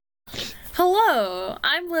Hello,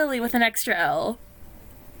 I'm Lily with an extra L,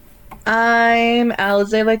 I'm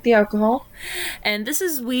Alize like the alcohol. and this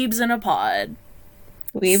is Weebs in a Pod.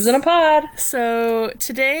 Weaves in a pod. So,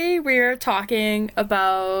 today we're talking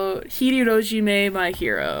about Hirorojime My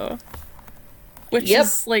Hero, which Yep.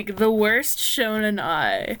 is like the worst shonen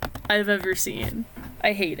I've ever seen.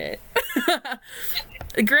 I hate it.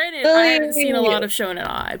 Granted, I haven't seen a lot of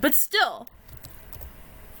shonen but still.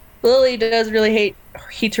 Lily does really hate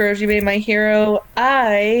Hitorojime My Hero.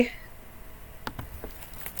 I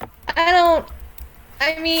don't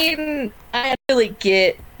I mean, I really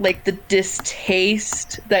get like the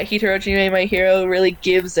distaste that Hitorojime My Hero really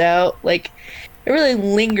gives out. Like it really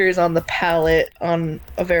lingers on the palate in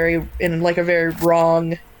like a very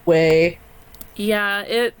wrong way.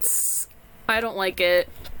 Yeah, I don't like it.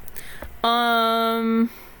 I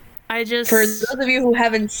For just those of you who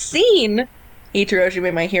haven't seen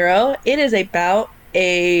Hitorojime My Hero, it is about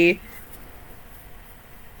a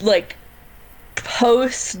like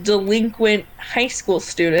post-delinquent high school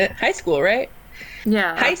student. High school, right?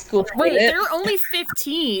 Yeah. High school Wait, student. they're only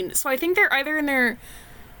 15, so I think they're either in their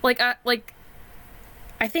I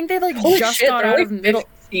think they Holy just shit, got they're out only of middle.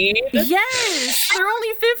 15? Yes, they're only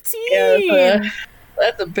Yeah, 15.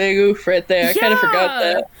 that's a big oof right there. I kind of forgot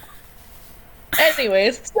Yeah. that.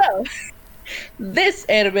 Anyways, so this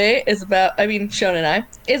anime is about, Shonen Ai,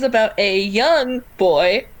 is about a young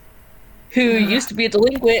boy who used to be a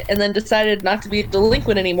delinquent and then decided not to be a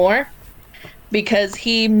delinquent anymore because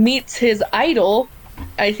he meets his idol,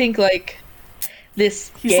 I think like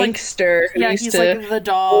this He's like, gangster who yeah, used he's to like the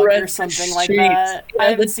dog run or the something like streets. that. Yeah, I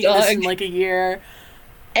haven't the seen this in dog. like a year.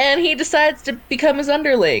 And he decides to become his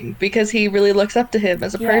underling because he really looks up to him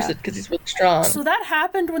as a Yeah. person because he's really strong. So that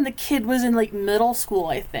happened when the kid was in like middle school,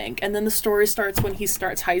 I think, and then the story starts when he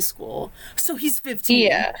starts high school. So he's 15.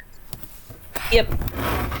 Yeah. Yep.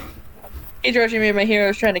 Hitorojime My Hero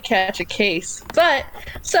is trying to catch a case. But,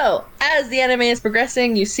 so, as the anime is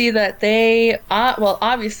progressing, you see that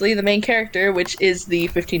obviously the main character, which is the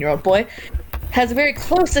 15-year-old boy, has a very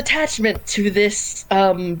close attachment to this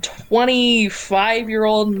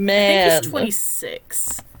 25-year-old I think man. he's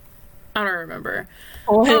 26. I don't remember.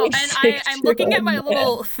 Oh, Oh, and I'm looking at my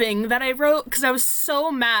little thing that I wrote because I was so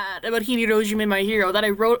mad about Hirorojime My Hero that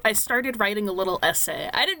I started writing a little essay.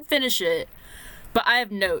 I didn't finish it, but I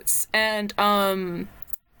have notes. And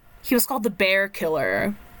he was called the Bear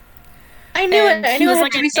Killer. I knew And it. I he knew was it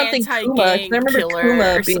like had to an be something Kuma. 'Cause I anti-gang remember killer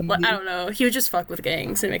Kuma or being. something. I don't know. He would just fuck with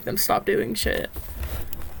gangs and make them stop doing shit.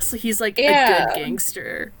 So he's like a Yeah. good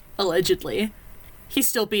gangster, allegedly. He's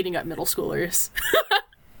still beating up middle schoolers.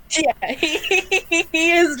 Yeah,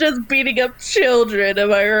 he is just beating up children,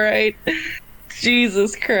 am I right?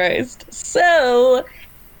 Jesus Christ. So,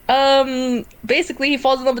 basically he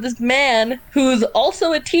falls in love with this man who's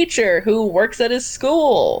also a teacher who works at his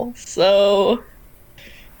school. So,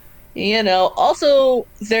 also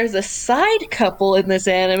there's a side couple in this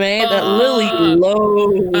anime that Lily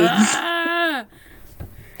loathes. Ah!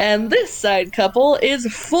 And this side couple is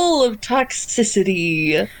full of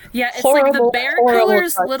toxicity. Yeah, it's like the Horrible, bear horrible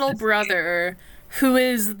killer's toxicity. little brother, who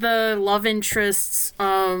is the love interest's,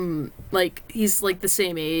 like, he's like the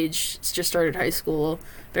same age, just started high school.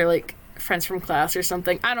 They're like friends from class or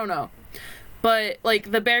something. I don't know. But, like,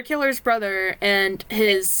 the bear killer's brother and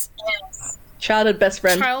his Childhood best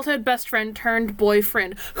friend. childhood best friend turned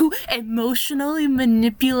boyfriend, who emotionally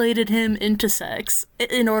manipulated him into sex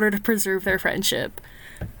in order to preserve their friendship.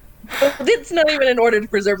 It's not even in order to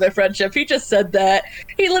preserve their friendship. He just said that.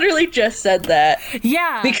 He literally just said that.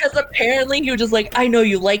 Yeah. Because apparently he was just like, I know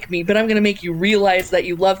you like me, but I'm gonna make you realize that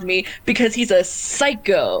you love me because he's a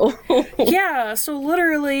psycho. Yeah, so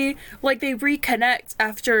literally, like, they reconnect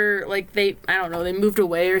after, like, I don't know, they moved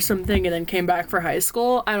away or something and then came back for high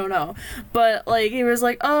school. I don't know. But, like, he was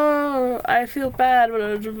like, oh, I feel bad,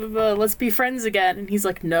 blah, blah, blah, blah, let's be friends again. And he's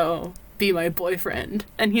like, no, be my boyfriend.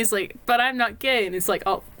 And he's like, but I'm not gay. And it's like,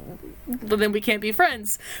 oh, but then we can't be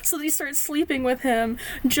friends. So they start sleeping with him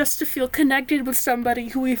just to feel connected with somebody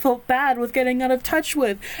who he felt bad with getting out of touch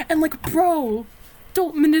with. And, like, bro,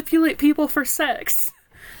 don't manipulate people for sex.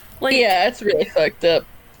 Like, Yeah, it's really fucked up.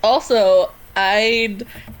 Also, I'd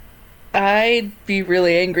be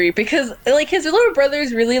really angry because like his little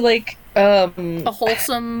brother's really like a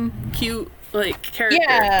wholesome, cute, like, character.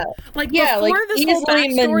 yeah, Like, yeah, before like this whole easily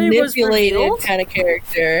backstory was manipulated revealed, kind of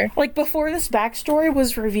character. like, before this backstory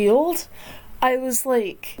was revealed, I was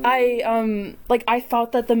like, I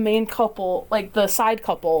thought that the main couple, like, the side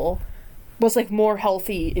couple, was, like, more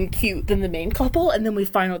healthy and cute than the main couple, and then we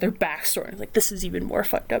find out their backstory. Like, this is even more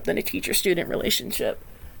fucked up than a teacher-student relationship.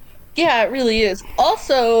 Yeah, it really is.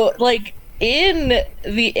 Also, like in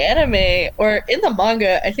the anime or in the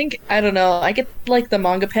manga, I think, I don't know, I get like the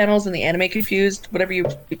manga panels and the anime confused, whenever you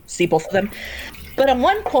see both of them. But at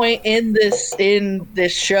one point in this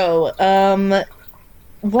show,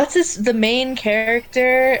 what's this, the main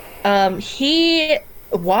character, he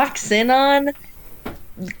walks in on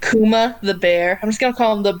Kuma the bear. I'm just gonna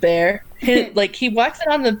call him the bear. Like, he walks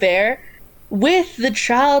in on the bear with the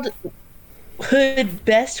childhood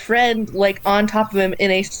best friend, like, on top of him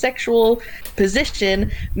in a sexual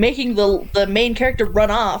position, making the main character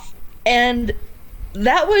run off. And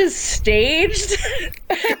that was staged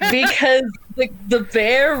because the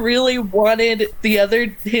bear really wanted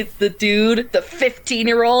the dude, the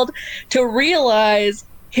 15-year-old, to realize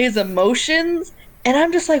his emotions. And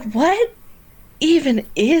I'm just like, what even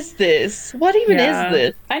is this? What even is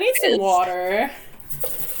this? I need some water.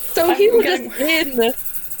 So he was just in.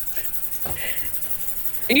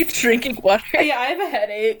 Are you drinking water? Yeah, I have a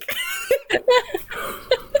headache.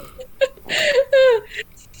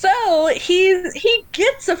 So he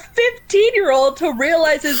gets a 15-year-old to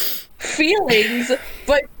realize his feelings,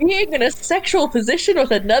 but being in a sexual position with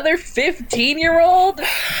another 15-year-old,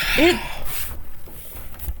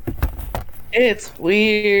 it's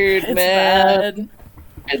weird, It's man. bad.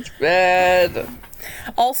 It's bad.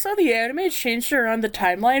 Also, the anime changed around the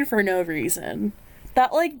timeline for no reason.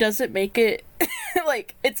 That, like, doesn't make it...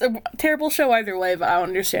 like, it's a terrible show either way, but I don't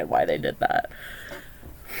understand why they did that.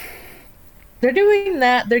 They're doing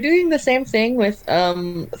that. They're doing the same thing with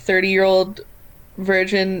 30-year-old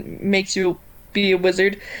virgin makes you be a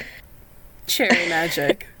wizard. Cherry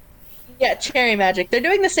magic. Yeah, Cherry Magic. They're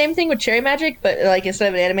doing the same thing with Cherry Magic, but like instead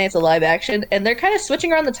of an anime, it's a live action, and they're kind of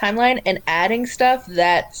switching around the timeline and adding stuff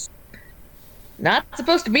that's not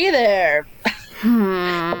supposed to be there.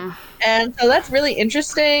 And so that's really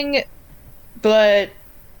interesting. But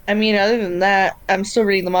I mean, other than that, I'm still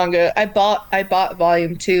reading the manga. I bought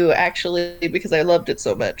volume 2 actually because I loved it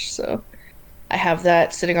so much. So I have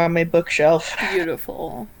that sitting on my bookshelf.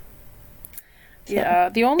 Beautiful. Yeah,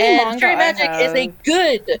 the only And manga Cherry I Magic have... is a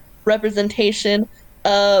good representation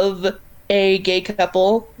of a gay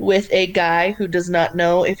couple with a guy who does not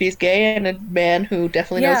know if he's gay and a man who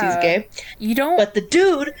definitely knows he's gay. You don't... But the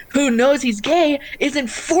dude who knows he's gay isn't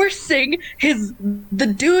forcing the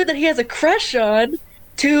dude that he has a crush on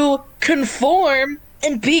to conform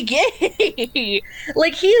and be gay.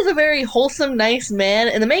 Like, he is a very wholesome, nice man,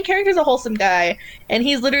 and the main character is a wholesome guy, and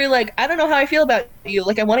he's literally like, I don't know how I feel about you.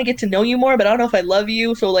 Like, I want to get to know you more, but I don't know if I love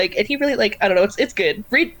you. So, like, and he really, like, I don't know, it's good.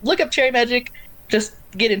 Look up Cherry Magic. Just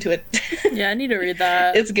get into it. Yeah, I need to read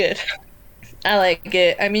that. It's good. I like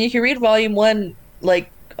it. I mean, you can read volume 1,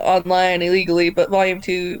 like, online illegally, but volume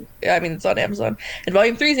 2, I mean, it's on Amazon. And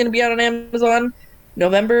volume 3 is going to be out on Amazon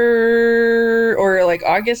November or, like,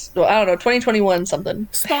 August. Well, I don't know, 2021 something.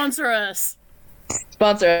 Sponsor us.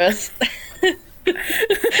 Sponsor us.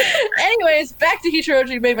 Anyways, back to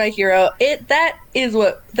Hichiroji Made My Hero. That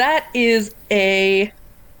is a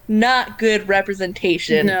not good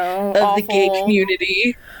representation of awful. the gay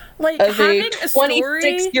community. Like, Of having a a story...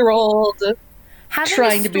 26-year-old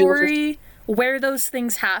trying to be with story where those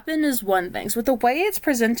things happen is one thing. So with the way it's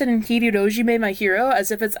presented in Hichiroji Made My Hero,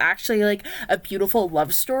 as if it's actually, like, a beautiful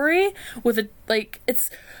love story with a, like, it's...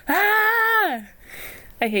 I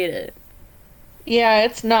hate it. Yeah,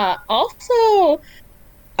 it's not. Also,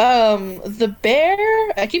 the bear.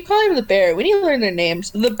 I keep calling him the bear. We need to learn their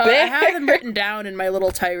names. The bear. I have them written down in my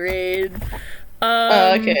little tirade.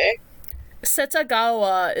 Okay.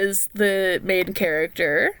 Setagawa is the main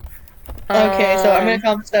character. Okay, so I'm gonna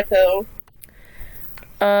call him Seto.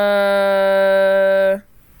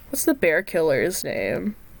 What's the bear killer's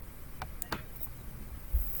name?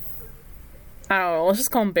 I don't know. Let's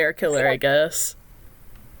just call him Bear Killer, I guess.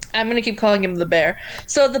 I'm gonna keep calling him the bear.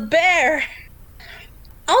 So the bear.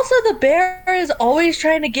 Also, the bear is always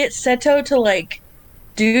trying to get Seto to, like,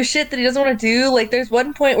 do shit that he doesn't want to do. Like, there's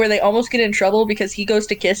one point where they almost get in trouble because he goes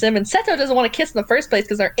to kiss him, and Seto doesn't want to kiss in the first place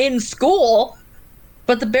because they're in school.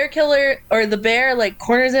 But the bear killer, or the bear, like,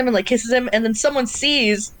 corners him and, like, kisses him, and then someone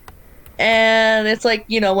sees, and it's like,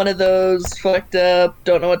 you know, one of those fucked up,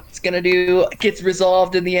 don't know what it's gonna do, gets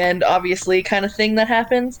resolved in the end, obviously, kind of thing that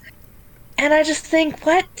happens. And I just think,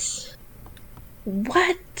 what?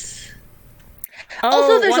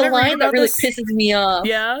 Also, there's a line that really pisses me off.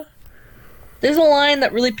 Yeah? There's a line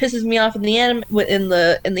that really pisses me off in the anime. In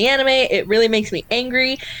the anime, it really makes me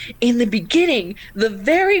angry. In the beginning, the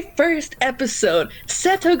very first episode,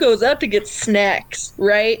 Seto goes out to get snacks.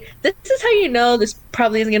 Right? This is how you know this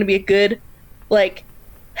probably isn't going to be a good, like,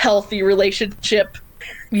 healthy relationship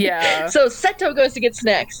Yeah. So Seto goes to get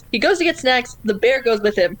snacks. He goes to get snacks. The bear goes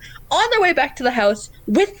with him. On their way back to the house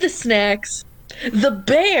with the snacks, the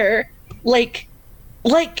bear, like,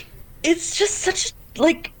 it's just such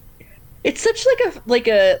like, it's such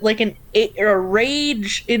a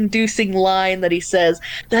rage-inducing line that he says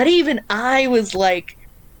that even I was like,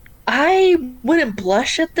 I wouldn't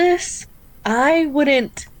blush at this. I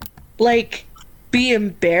wouldn't like be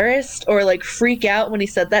embarrassed or like freak out when he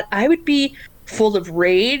said that. I would be full of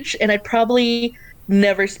rage and I'd probably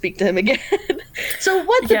never speak to him again. So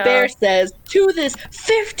what the bear says to this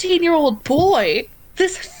 15-year-old boy,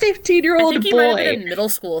 this 15-year-old I think he boy. might have been in middle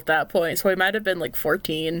school at that point, so he might have been like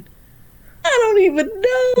 14. I don't even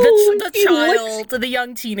know. The He child, the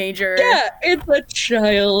young teenager. Yeah, it's a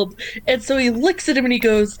child. And so he looks at him and he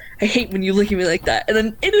goes, I hate when you look at me like that. And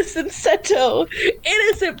then innocent Seto,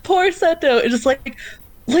 innocent poor Seto, is just like,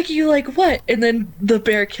 look at you like what? And then the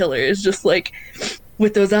bear killer is just like,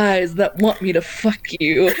 with those eyes that want me to fuck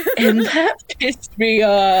you. And that pissed me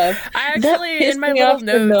off. I actually, in my little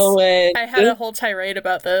notes, I had a whole tirade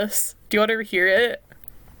about this. Do you want to hear it?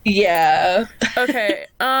 Yeah. Okay.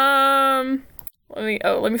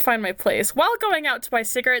 Let me find my place. While going out to buy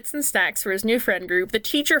cigarettes and snacks for his new friend group, the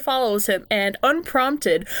teacher follows him and,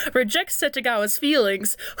 unprompted, rejects Setagawa's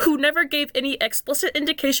feelings, who never gave any explicit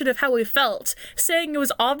indication of how he felt, saying it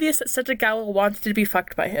was obvious that Setagawa wanted to be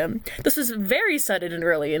fucked by him. This was very sudden and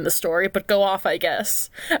early in the story, but go off, I guess.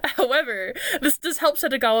 However, this does help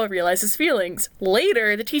Setagawa realize his feelings.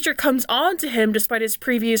 Later, the teacher comes on to him despite his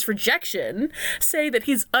previous rejection, saying that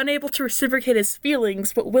he's unable to reciprocate his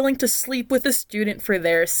feelings, but willing to sleep with the student for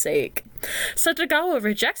their sake. Setagawa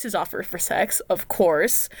rejects his offer for sex, of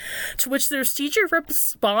course, to which their teacher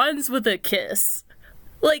responds with a kiss.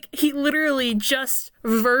 Like, he literally just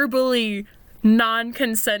verbally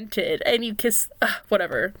non-consented, and you kiss...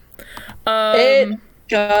 whatever. God,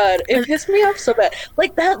 it pissed me off so bad.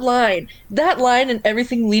 Like, that line and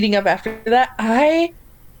everything leading up after that, I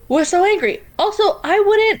was so angry. Also, I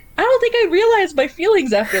don't think I realized my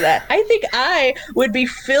feelings after that. I think I would be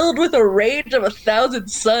filled with a rage of 1,000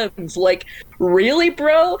 suns. Like, really,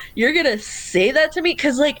 bro? You're gonna say that to me?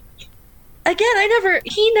 Because, like, again,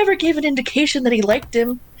 he never gave an indication that he liked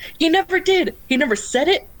him. He never did. He never said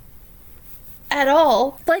it at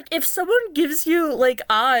all. Like, if someone gives you, like,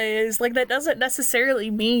 eyes, like, that doesn't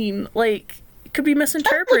necessarily mean, like, it could be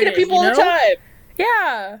misinterpreted. I'm looking at people all the time.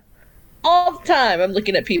 Yeah. All the time I'm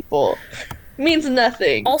looking at people. Means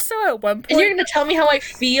nothing. Also, at one point... And you're gonna tell me how I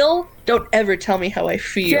feel? Don't ever tell me how I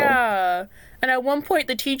feel. Yeah. And at one point,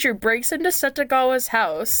 the teacher breaks into Setagawa's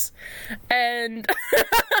house, and...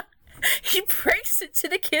 he breaks into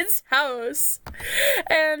the kid's house,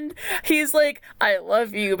 and he's like, I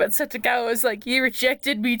love you, but Setagawa's like, you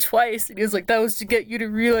rejected me twice, and he's like, that was to get you to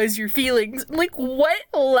realize your feelings. I'm like, what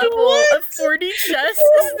level of 40 chess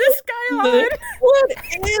is this guy on? What is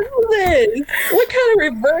this? What kind of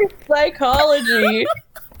reverse psychology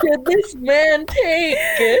did this man take?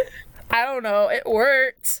 I don't know, it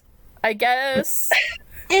worked, I guess.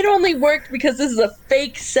 It only worked because this is a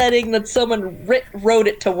fake setting that someone wrote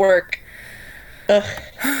it to work. Ugh.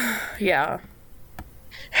 Yeah.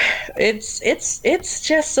 It's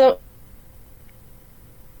just so...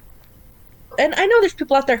 And I know there's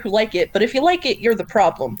people out there who like it, but if you like it, you're the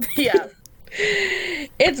problem. Yeah.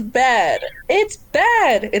 It's bad. It's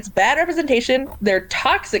bad. It's bad representation. They're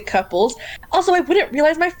toxic couples. Also, I wouldn't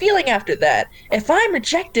realize my feeling after that. If I'm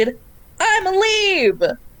rejected, I'ma leave.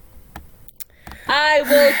 I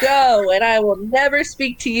will go, and I will never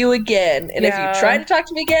speak to you again. And if you try to talk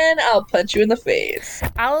to me again, I'll punch you in the face.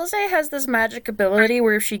 Alisaie has this magic ability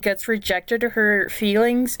where if she gets rejected, her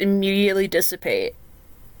feelings immediately dissipate.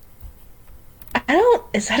 I don't...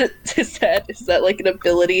 Is that like an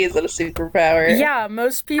ability? Is that a superpower? Yeah,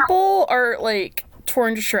 most people are, like,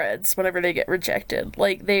 torn to shreds whenever they get rejected.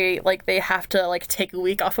 Like, they have to, like, take a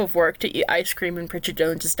week off of work to eat ice cream in Bridget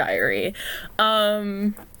Jones's Diary.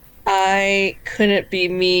 I couldn't be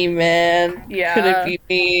me, man. Yeah. Couldn't be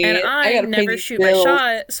me. And I gotta never shoot my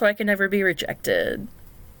shot, so I can never be rejected.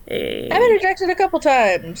 I've been rejected a couple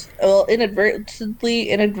times. Well,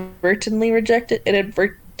 inadvertently rejected.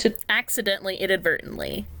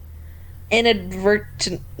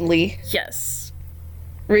 Inadvertently. Yes.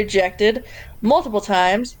 Rejected multiple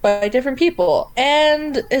times by different people.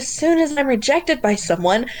 And as soon as I'm rejected by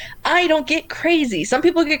someone, I don't get crazy. Some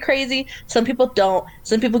people get crazy, some people don't.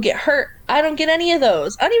 Some people get hurt. I don't get any of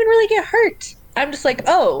those. I don't even really get hurt. I'm just like,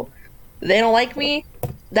 oh, they don't like me?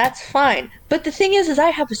 That's fine. But the thing is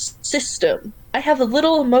I have a system. I have a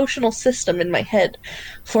little emotional system in my head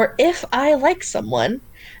for if I like someone,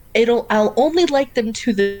 I'll only like them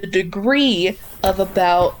to the degree of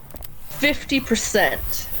about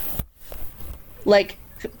 50%. Like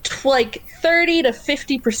 30 to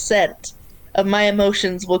 50% of my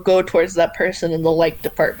emotions will go towards that person in the like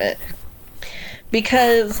department.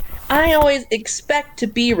 Because I always expect to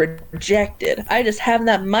be rejected. I just have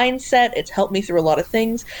that mindset. It's helped me through a lot of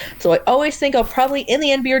things. So I always think I'll probably in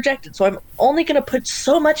the end be rejected. So I'm only going to put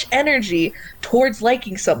so much energy towards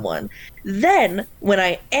liking someone. Then when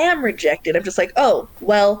I am rejected, I'm just like, oh,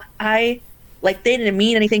 well, they didn't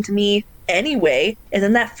mean anything to me anyway. And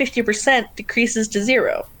then that 50% decreases to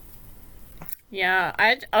 0. Yeah,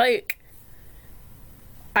 I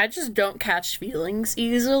just don't catch feelings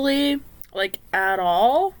easily, like, at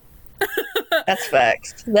all. That's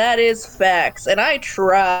facts. That is facts. And I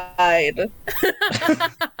tried.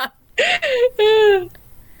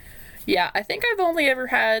 Yeah, I think I've only ever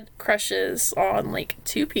had crushes on, like,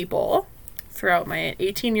 2 people throughout my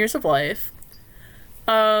 18 years of life.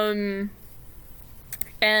 And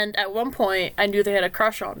at one point, I knew they had a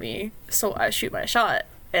crush on me, so I shoot my shot,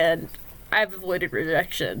 and I've avoided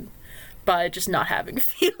rejection by just not having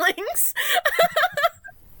feelings.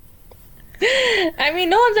 I mean,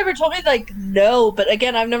 no one's ever told me, like, no, but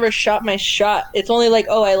again, I've never shot my shot. It's only like,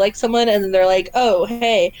 oh, I like someone, and then they're like, oh,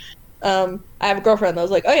 hey, I have a girlfriend. I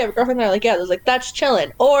was like, oh, you have a girlfriend? They're like, yeah. I was like, that's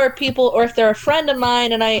chilling. Or if they're a friend of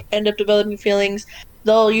mine and I end up developing feelings,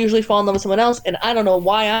 they'll usually fall in love with someone else, and I don't know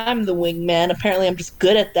why I'm the wingman. Apparently, I'm just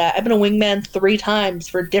good at that. I've been a wingman 3 times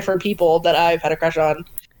for different people that I've had a crush on.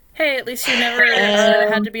 Hey, at least you never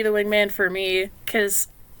had to be the wingman for me, because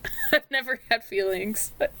I've never had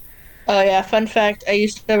feelings. Oh yeah, fun fact, I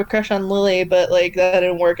used to have a crush on Lily, but, like, that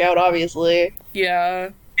didn't work out, obviously. Yeah.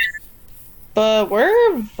 But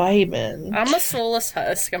we're vibing. I'm a soulless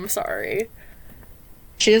husk, I'm sorry.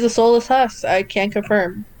 She is a soulless husk, I can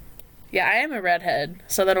confirm. Yeah, I am a redhead,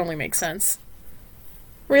 so that only makes sense.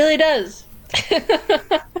 Really does.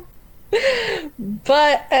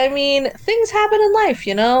 But, I mean, things happen in life,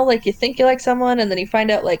 you know? Like, you think you like someone, and then you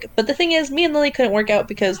find out, like... But the thing is, me and Lily couldn't work out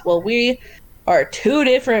because, well, we are 2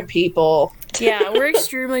 different people. Yeah, we're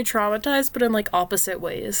extremely traumatized, but in, like, opposite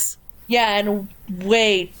ways. Yeah, in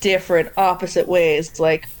way different opposite ways.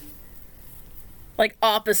 Like,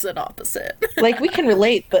 opposite. like, we can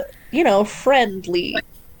relate, but, you know, friendly.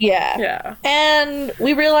 Yeah. Yeah. And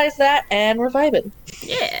we realize that, and we're vibing.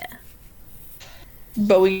 Yeah.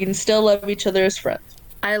 But we can still love each other as friends.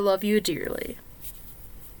 I love you dearly.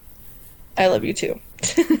 I love you too.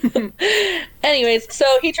 Anyways, so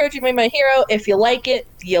Hitroji made my hero. If you like it,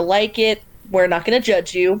 you like it. We're not going to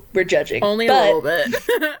judge you. We're judging. Only a little bit.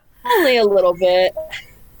 Only a little bit.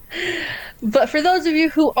 But for those of you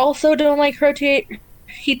who also don't like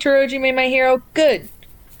Hitroji made my hero, good.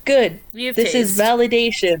 This is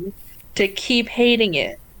validation to keep hating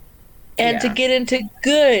it. And to get into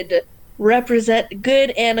good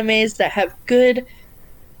animes that have good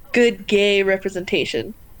gay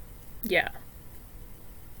representation. Yeah.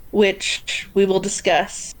 Which we will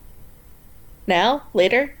discuss now,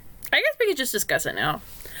 later. I guess we could just discuss it now.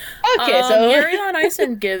 Okay, so Yuri on Ice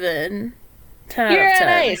and Given 10 Yuri out of 10.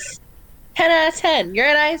 on Ice 10 out of 10. Yuri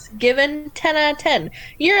on Ice Given 10 out of 10.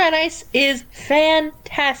 Yuri on Ice is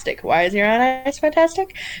fantastic. Why is Yuri on Ice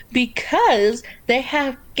fantastic? Because they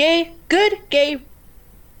have good gay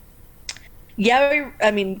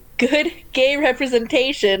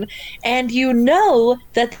representation, and you know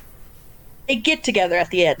that they get together at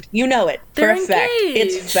the end. You know it. They're for a fact.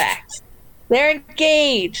 It's fact. They're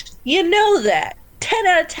engaged. You know that. 10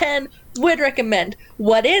 out of 10 would recommend.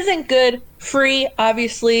 What isn't good, Free,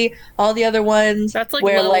 obviously. All the other ones. That's like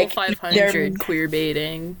where, level like, 500 queer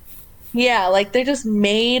baiting. Yeah, like, they're just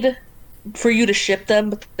made for you to ship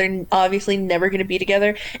them, but they're obviously never going to be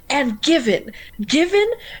together. And Given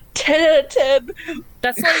 10 out of 10.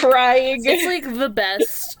 That's like crying. It's like the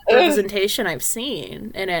best representation I've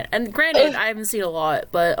seen in it. And granted, I haven't seen a lot,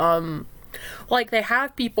 but like, they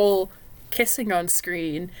have people kissing on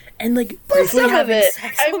screen and like briefly having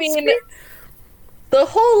sex on screen. The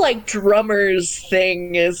whole, like, drummers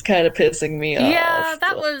thing is kind of pissing me off. Yeah,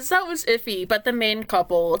 that was iffy, but the main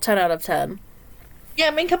couple, 10 out of 10. Yeah,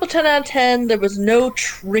 main couple 10 out of 10. There was no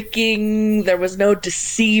tricking. There was no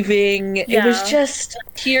deceiving. Yeah. It was just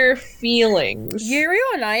pure feelings. Yuri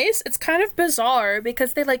on Ice, it's kind of bizarre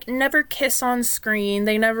because they, like, never kiss on screen.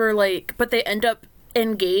 They never, like, but they end up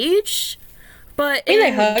engaged. But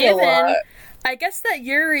they hug a lot. I guess that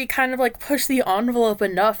Yuri kind of, like, pushed the envelope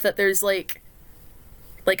enough that there's, like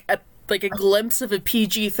a glimpse of a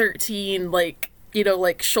PG-13, like, you know,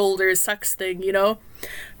 like, shoulder sex thing, you know?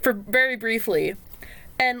 For very briefly.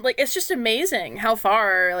 And, like, it's just amazing how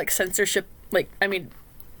far, like, censorship, like, I mean,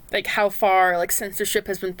 like how far like censorship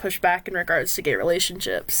has been pushed back in regards to gay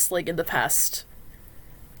relationships, like in the past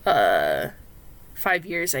 5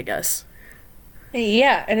 years, I guess.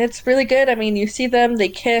 Yeah, and it's really good. I mean, you see them, they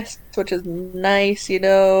kiss, which is nice, you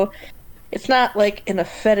know. It's not like in a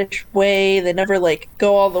fetish way. They never like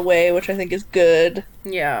go all the way, which I think is good.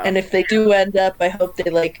 Yeah. And if they do end up, I hope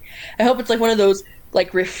it's like one of those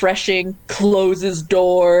like refreshing closes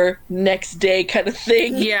door next day kind of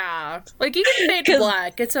thing. Yeah. Like you can fade to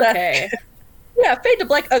black. It's okay. Yeah, fade to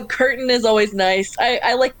black. A curtain is always nice.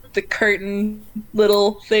 I like the curtain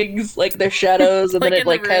little things, like their shadows, and like then it in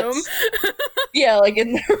like the room. cuts. Yeah, like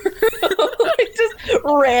in the room. Like just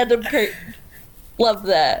random curtain. Love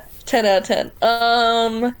that. 10 out of 10.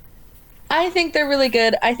 I think they're really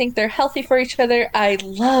good. I think they're healthy for each other. I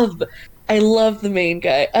love the main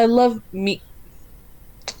guy. I love Mitsuki?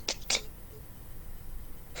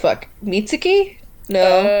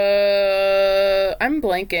 No. I'm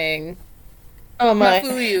blanking. Oh my.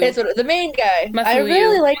 Mafuyu. It's the main guy. I Mafuyu.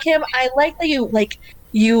 really like him. I like that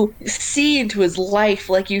you see into his life.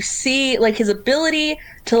 Like you see like his ability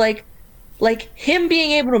to like him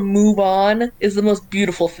being able to move on is the most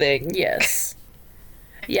beautiful thing. Yes.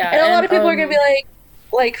 Yeah. And a lot of people are gonna be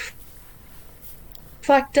like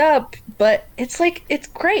fucked up, but it's like it's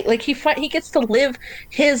great. Like he gets to live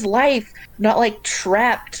his life, not like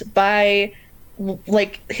trapped by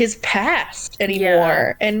like his past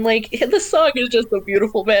anymore. Yeah. And like the song is just so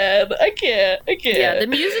beautiful, man. I can't. Yeah, the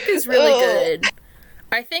music is really good.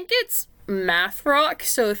 I think it's math rock,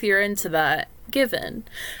 so if you're into that, given.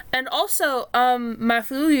 And also,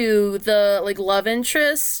 Mafuyu, the like love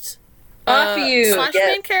interest Mafuyu slash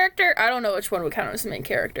main character, I don't know which one would count as the main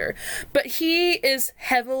character, but he is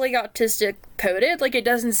heavily autistic coded. Like it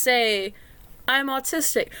doesn't say I'm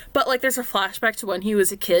autistic, but like there's a flashback to when he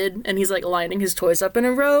was a kid and he's like lining his toys up in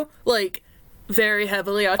a row, like very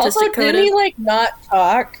heavily autistic also, coded. did he like not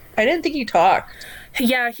talk? I didn't think he talked.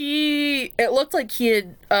 Yeah, it looked like he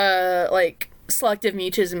had like selective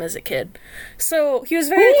mutism as a kid, so he was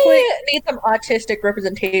very quick. We need some autistic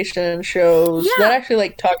representation in shows that actually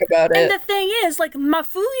like talk about it. And the thing is, like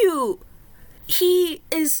Mafuyu, he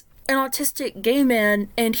is an autistic gay man,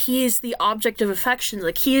 and he is the object of affection.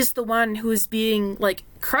 Like he is the one who is being like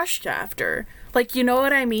crushed after. Like, you know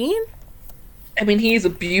what I mean? I mean, he's a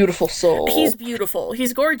beautiful soul. He's beautiful.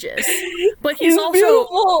 He's gorgeous. But he's also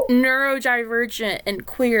beautiful. neurodivergent and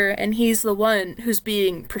queer, and he's the one who's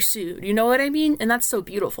being pursued. You know what I mean? And that's so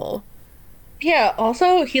beautiful. Yeah,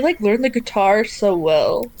 also, he, like, learned the guitar so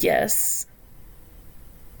well. Yes.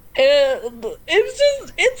 And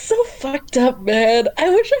it's so fucked up, man. I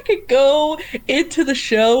wish I could go into the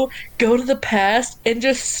show, go to the past, and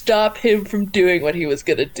just stop him from doing what he was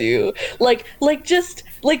gonna do.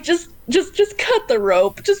 Just cut the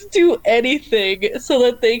rope. Just do anything so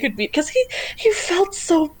that they could be. Because he felt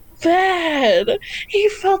so bad. He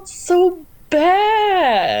felt so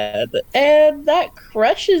bad. And that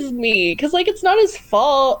crushes me. Because, like, it's not his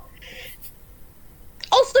fault.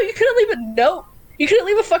 Also, you couldn't leave a note. You couldn't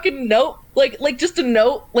leave a fucking note. Like just a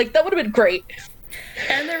note. Like, that would have been great.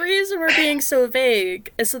 And the reason we're being so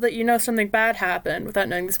vague is so that you know something bad happened without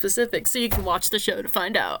knowing the specifics, so you can watch the show to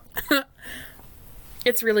find out.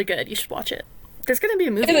 It's really good. You should watch it. There's gonna be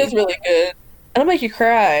a movie. It is really good. It'll make you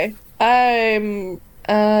cry.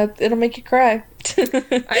 It'll make you cry.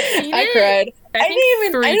 I cried. I didn't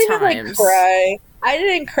even like cry. I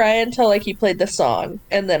didn't cry until like he played the song,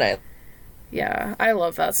 and then Yeah, I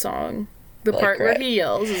love that song. The part where he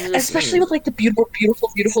yells is just especially with like the beautiful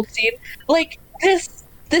scene. Like this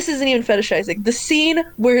isn't even fetishizing. The scene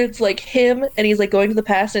where it's like him and he's like going to the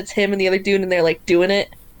past and it's him and the other dude and they're like doing it,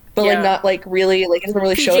 but like not like really, like it doesn't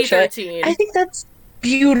really show it. I think that's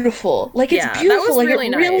beautiful. Like it's beautiful. That was like really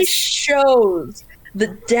it really nice. shows the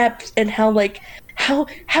depth and how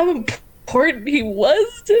important he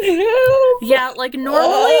was to him. Yeah, like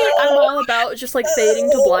normally I'm all about just like fading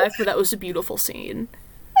to black, but that was a beautiful scene.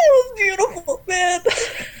 It was beautiful, man.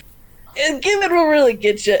 And Given will really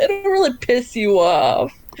get you. It'll really piss you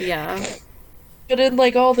off. Yeah. But in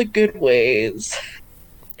like all the good ways.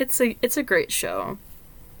 It's a great show.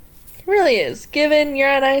 It really is. Given,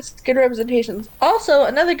 you're nice, good representations. Also,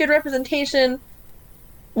 another good representation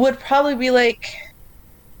would probably be like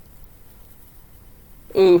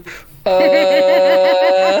oof.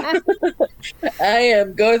 I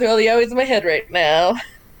am going through all the yaois in my head right now.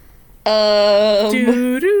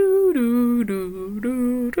 Do do do do do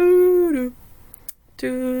do do do.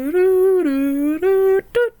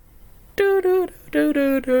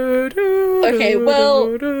 Okay,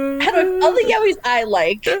 well, out of all the yaois I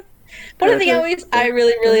like, one of the yaois I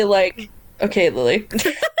really, really like. Okay, Lily.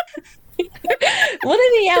 One of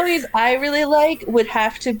the yaois I really like would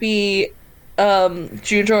have to be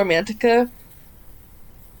Jujo Romantica.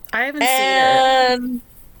 I haven't seen it. And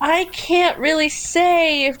I can't really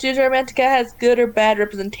say if Jujo Romantica has good or bad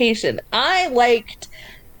representation. I liked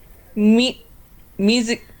Mizuki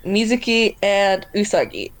and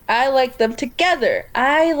Usagi. I like them together.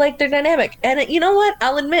 I like their dynamic. And you know what?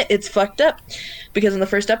 I'll admit it's fucked up because in the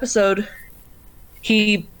first episode,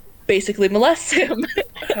 he basically molests him.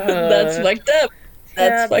 That's fucked up.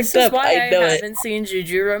 That's fucked this is up. why I know it. haven't seen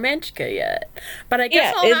Juju Romantica yet. But I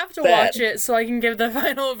guess Yeah, I'll it's have to bad. watch it so I can give the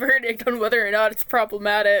final verdict on whether or not it's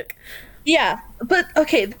problematic. Yeah, but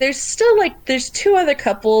okay, there's two other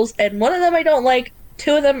couples, and one of them I don't like.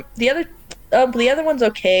 Two of them, the other one's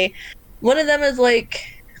okay. One of them is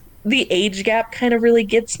like the age gap kind of really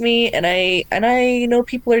gets me, and I know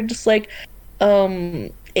people are just like,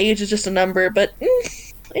 age is just a number, but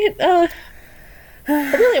a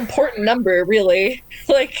really important number, really.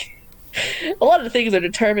 Like a lot of things are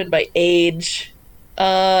determined by age,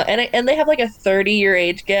 and they have like a 30-year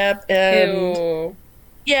age gap, and. Ew.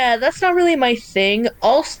 Yeah, that's not really my thing.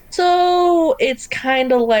 Also, it's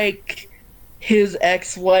kind of like his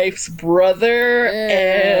ex-wife's brother,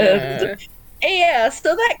 and yeah,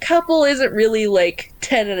 so that couple isn't really like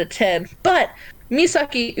 10 out of 10. But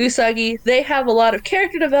Misaki, Usagi, they have a lot of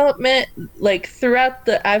character development, like throughout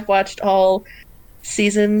I've watched all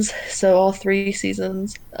seasons, so all 3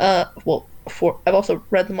 seasons. Well, 4. I've also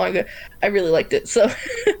read the manga. I really liked it, so.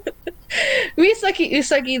 Misaki,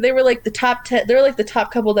 Usagi, they were like the top 10. They were like the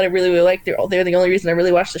top couple that I really, really liked. They're the only reason I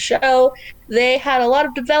really watched the show. They had a lot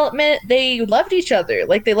of development. They loved each other.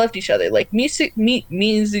 Like they loved each other. Like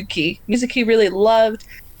Mizuki really loved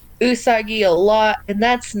Usagi a lot, and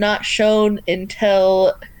that's not shown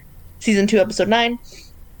until season 2, episode 9.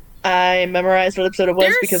 I memorized what episode it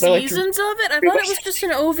was because I like to. Seasons of it? I thought it was just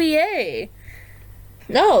an OVA.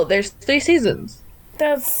 No, there's 3 seasons.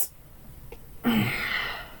 That's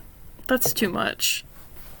too much.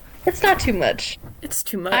 It's not too much. It's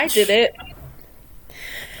too much. I did it.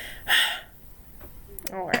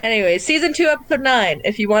 Alright. Anyway, season 2, episode 9.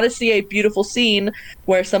 If you want to see a beautiful scene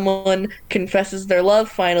where someone confesses their love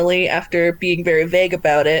finally after being very vague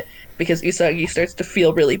about it because Usagi starts to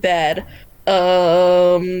feel really bad,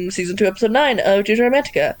 season 2, episode 9 of Jujo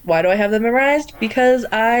Romantica. Why do I have them memorized? Because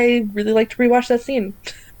I really like to rewatch that scene.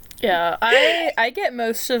 Yeah, I get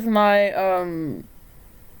most of my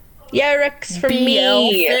Yeah, Rex from BL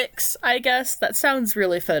me. fix, I guess. That sounds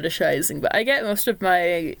really fetishizing, but I get most of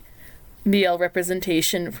my BL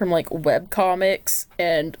representation from like webcomics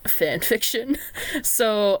and fan fiction.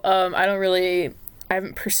 So I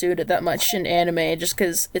haven't pursued it that much in anime just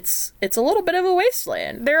because it's a little bit of a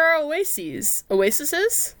wasteland. There are oases.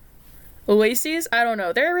 Oases? I don't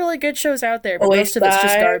know. There are really good shows out there, but most of it's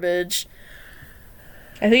just garbage.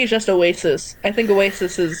 I think it's just Oasis. I think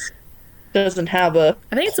Oasis doesn't have a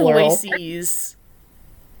I think it's plural. Oases.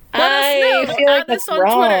 I feel like that's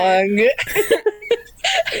wrong. I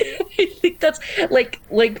think that's like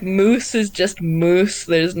moose is just moose.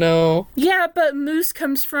 There's no. Yeah, but moose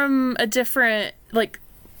comes from a different like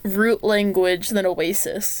root language than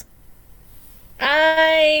oasis.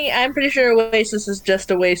 I'm pretty sure Oasis is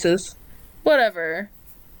just Oasis. Whatever.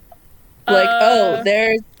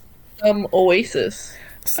 There's some Oasis.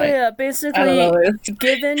 So yeah, I don't basically, know.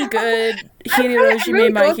 given good Hiroji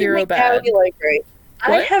made my hero bad. I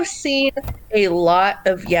What? have seen a lot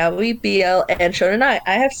of yaoi, BL, and shonen. I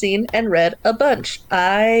have seen and read a bunch.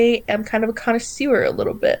 I am kind of a connoisseur a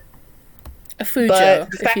little bit. A Fujo, But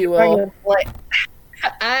if you will.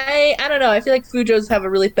 I don't know. I feel like Fujos have a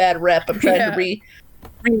really bad rep. I'm trying Yeah. to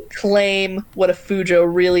reclaim what a Fujo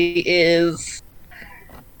really is.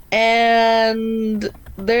 And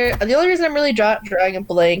the only reason I'm really drawing a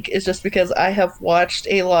blank is just because I have watched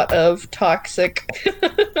a lot of toxic,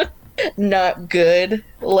 not good.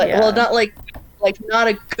 Well, not like not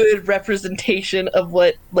a good representation of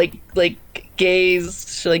what like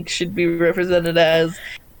gays should be represented as.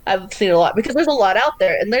 I've seen a lot because there's a lot out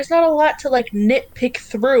there, and there's not a lot to like nitpick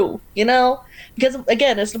through, you know? Because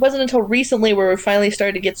again, it wasn't until recently where we finally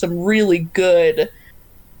started to get some really good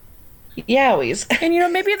yaois. And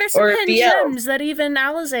maybe there's some Or hidden BL. gems that even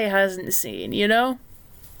Alize hasn't seen, Yeah,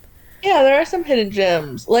 there are some hidden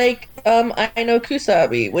gems. Like, I know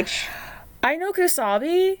Kusabi, which I know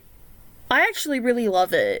Kusabi. I actually really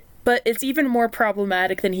love it, but it's even more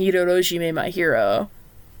problematic than Hiroroji Made My Hero.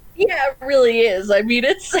 yeah, it really is. I mean,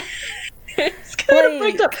 it's it's kind of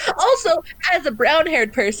fucked up. Also, as a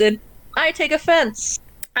brown-haired person, I take offense.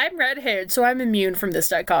 I'm red-haired, so I'm immune from this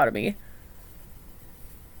dichotomy.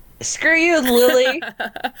 Screw you, Lily.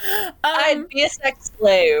 I'd be a sex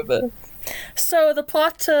slave. So the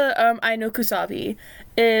plot to I No Kusabi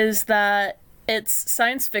is that it's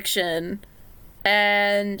science fiction,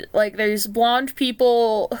 and like there's blonde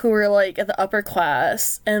people who are like at the upper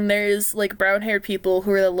class, and there's like brown haired people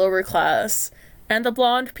who are the lower class, and the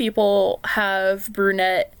blonde people have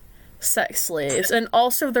brunette sex slaves, and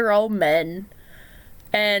also they're all men.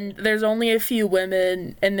 And there's only a few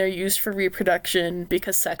women, and they're used for reproduction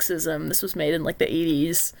because sexism. This was made in like the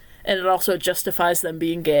 80s, and it also justifies them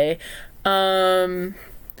being gay. Because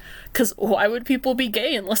why would people be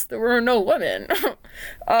gay unless there were no women?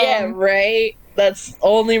 Yeah, right. That's the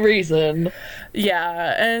only reason.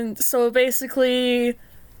 Yeah, and so basically,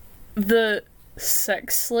 the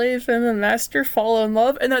sex slave and the master fall in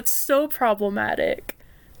love, and that's so problematic.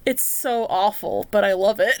 It's so awful, but I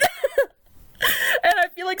love it. And I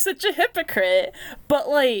feel like such a hypocrite. But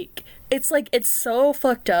it's so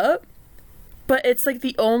fucked up. But it's like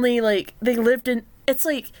the only they lived in it's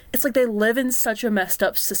like they live in such a messed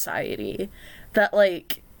up society that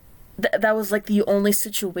that was like the only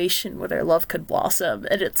situation where their love could blossom,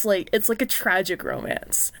 and it's like a tragic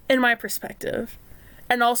romance in my perspective.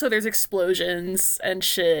 And also there's explosions and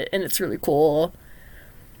shit, and it's really cool.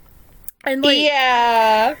 And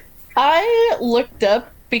yeah, I looked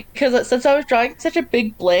up because since I was drawing such a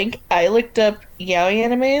big blank, I looked up yaoi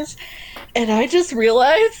animes, and I just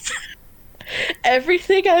realized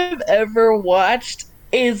everything I've ever watched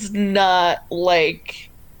is not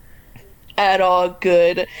at all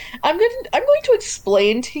good. I'm going to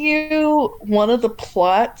explain to you one of the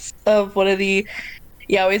plots of one of the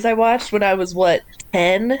yaois I watched when I was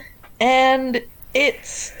 10, and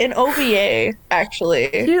it's an OVA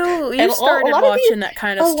actually. You started watching that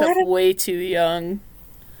kind of stuff way too young.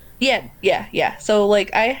 Yeah. So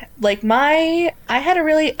I had a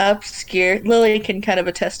really obscure, Lily can kind of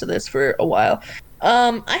attest to this for a while.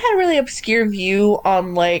 I had a really obscure view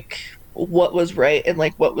on what was right and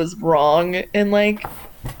what was wrong in the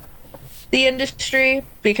industry,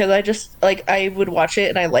 because I just I would watch it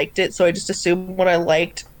and I liked it, so I just assumed what I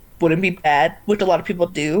liked wouldn't be bad, which a lot of people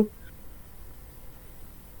do.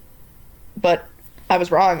 But I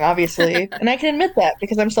was wrong, obviously, and I can admit that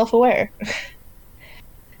because I'm self-aware.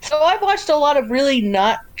 So I've watched a lot of really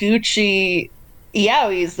not Gucci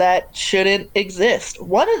yaois that shouldn't exist.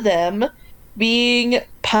 One of them being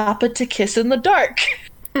Papa to Kiss in the Dark.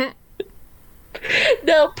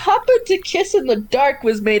 Now, Papa to Kiss in the Dark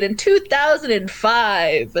was made in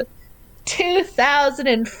 2005.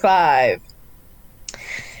 2005.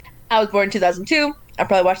 I was born in 2002. I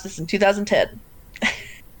probably watched this in 2010.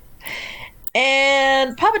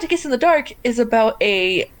 And Papa to Kiss in the Dark is about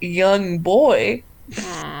a young boy,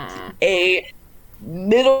 a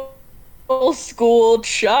middle school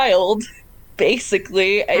child,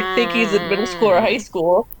 basically. I think he's in middle school or high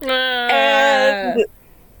school. And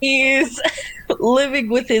he's living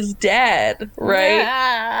with his dad, right?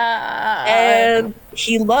 And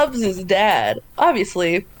he loves his dad.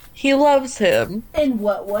 Obviously, he loves him. In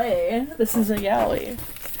what way? This is a yaoi.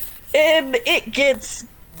 And it gets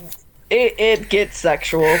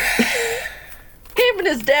sexual. Him and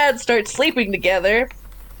his dad start sleeping together.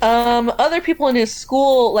 Other people in his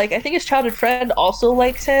school, I think his childhood friend also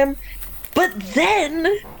likes him. But then,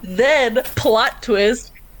 plot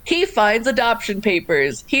twist, he finds adoption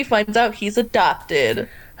papers. He finds out he's adopted.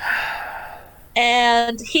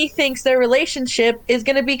 And he thinks their relationship is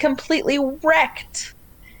going to be completely wrecked.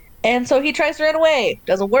 And so he tries to run away.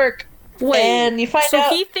 Doesn't work. Wait, and you find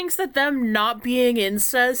out he thinks that them not being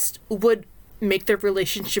incest would make their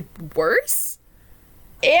relationship worse?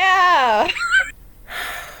 Yeah.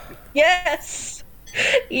 Yes.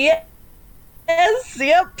 Yep. And so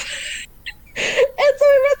he runs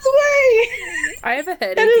away. I have a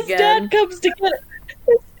headache and his again. Dad comes to get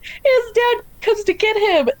his dad comes to get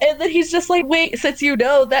him, and then he's just like, wait, since you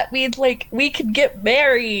know, that means we can get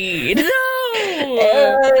married.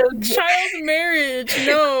 No! Child marriage,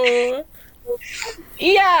 no.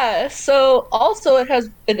 Yeah, so also it has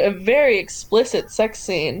a very explicit sex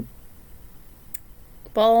scene.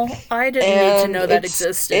 Well, I didn't need to know that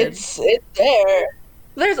existed. It's there.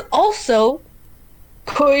 There's also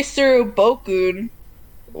Koisuru Bokun,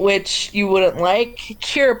 which you wouldn't like.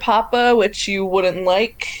 Kira Papa, which you wouldn't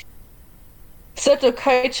like. Seto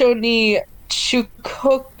Kaicho ni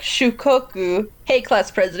Shukoku, hey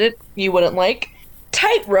class president, you wouldn't like.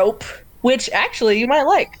 Tightrope, which actually you might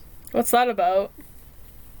like. What's that about?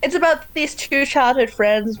 It's about these two childhood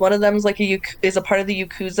friends. One of them is is a part of the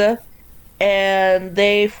Yakuza, and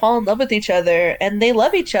they fall in love with each other, and they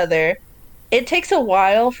love each other. It takes a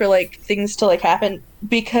while for things to happen,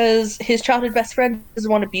 because his childhood best friend doesn't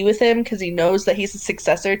want to be with him because he knows that he's a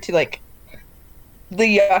successor to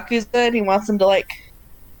the Yakuza and he wants them to like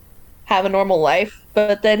have a normal life,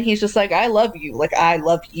 but then he's just like, I love you, like I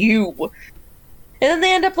love you. And then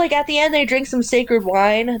they end up like at the end they drink some sacred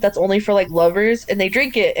wine that's only for like lovers, and they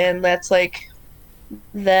drink it, and that's like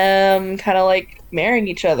them kind of like marrying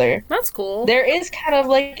each other. That's cool. There is kind of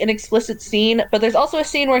like an explicit scene, but there's also a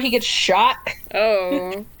scene where he gets shot.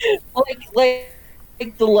 Oh.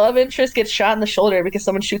 like the love interest gets shot in the shoulder because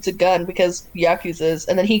someone shoots a gun because Yakuza's,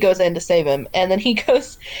 and then he goes in to save him. And then he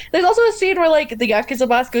goes. There's also a scene where like the Yakuza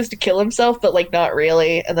boss goes to kill himself, but like not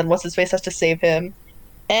really. And then what's his face has to save him,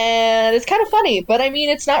 and it's kind of funny. But I mean,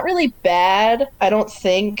 it's not really bad. I don't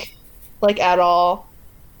think, like at all.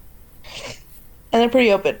 And they're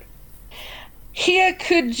pretty open.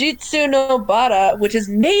 Hyakujitsu no Bara, which is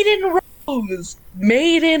Maiden Rose.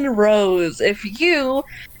 Maiden Rose. If you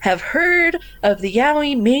have heard of the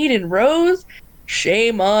yaoi Maiden Rose,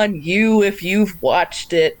 shame on you if you've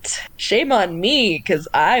watched it. Shame on me, because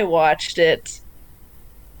I watched it.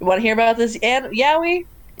 You want to hear about this yaoi?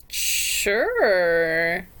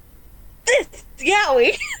 Sure. This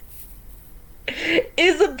yaoi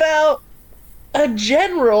is about a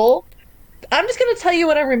general. I'm just gonna tell you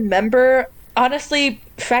what I remember. Honestly,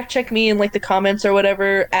 fact check me in like the comments or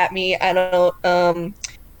whatever at me. I don't know.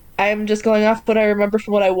 I'm just going off what I remember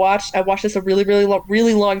from what I watched. I watched this a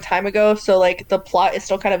really long time ago, so like the plot is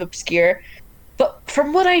still kind of obscure. But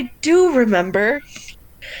from what I do remember,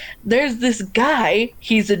 there's this guy.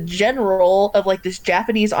 He's a general of like this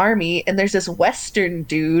Japanese army, and there's this Western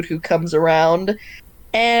dude who comes around.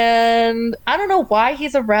 And I don't know why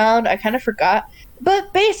he's around. I kind of forgot.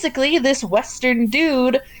 But basically, this Western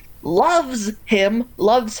dude loves him.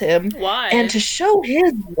 Why? And to show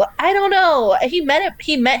his, I don't know. He met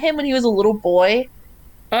him when he was a little boy.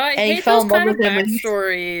 I and hate he fell those in love kind of with him when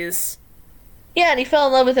backstories. Yeah, and he fell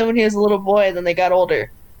in love with him when he was a little boy, and then they got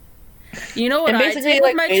older. You know what And I basically, did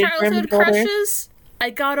with like, my waited for him to childhood get older. crushes?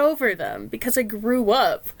 I got over them because I grew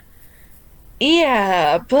up.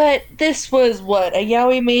 Yeah, but this was what, a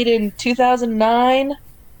yaoi made in 2009?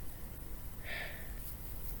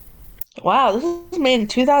 Wow, this was made in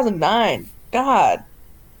 2009. God,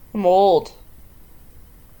 I'm old.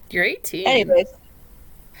 You're 18. Anyways,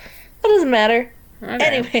 that doesn't matter. Okay.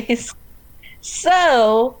 Anyways,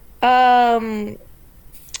 so,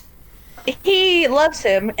 he loves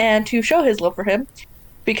him, and to show his love for him,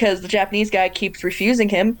 because the Japanese guy keeps refusing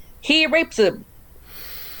him, he rapes him.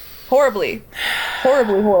 Horribly.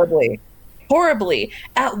 Horribly.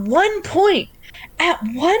 At one point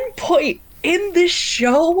in this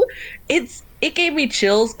show, it gave me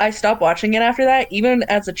chills. I stopped watching it after that. Even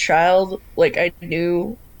as a child, like, I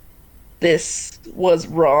knew this was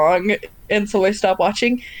wrong, and so I stopped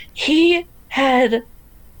watching. He had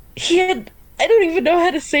I don't even know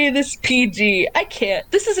how to say this PG. I can't.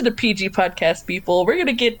 This isn't a PG podcast, people. We're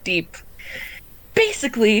gonna get deep.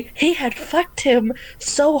 Basically, he had fucked him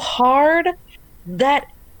so hard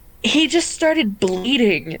that he just started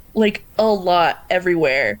bleeding, like, a lot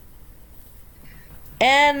everywhere.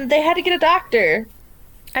 And they had to get a doctor.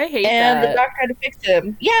 I hate And that. the doctor had to fix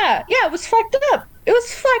him. Yeah, it was fucked up.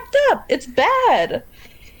 It's bad.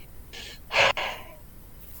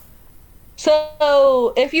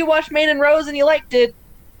 So, if you watched Maiden Rose and you liked it,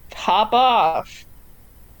 hop off.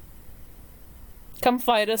 Come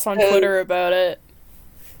fight us on Twitter about it.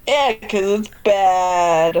 Yeah, because it's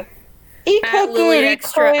bad. At Lily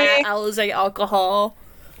Extra, Ikokuri. at Alize Alcohol.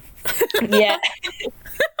 Yeah.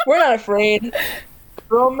 We're not afraid.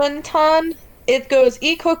 Romanton. It goes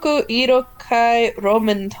Ikoku Irokai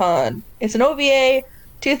Romanton. It's an OVA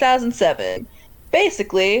 2007.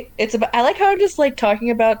 Basically, it's about. I like how I'm just like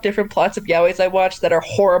talking about different plots of yaois I watched that are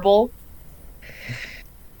horrible.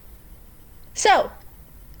 So,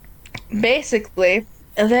 basically,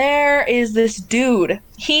 there is this dude.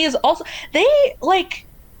 He is also. They like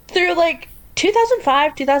through like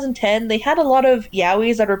 2005, 2010, they had a lot of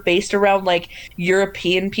yaois that were based around like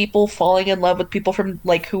European people falling in love with people from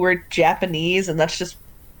like who were Japanese, and that's just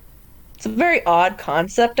it's a very odd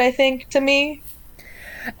concept, I think, to me.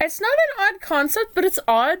 It's not an odd concept, but it's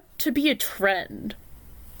odd to be a trend.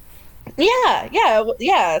 Yeah,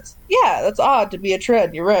 that's odd to be a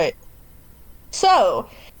trend, you're right. So,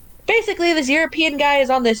 basically this European guy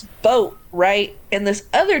is on this boat, right? And this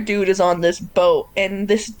other dude is on this boat, and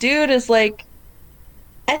this dude is like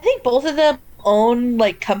I think both of them own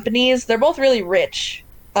like companies. They're both really rich.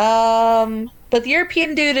 But the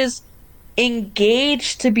European dude is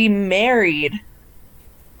engaged to be married.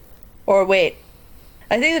 Or wait.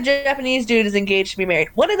 I think the Japanese dude is engaged to be married.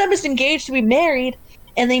 One of them is engaged to be married,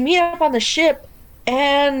 and they meet up on the ship,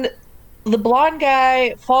 and the blonde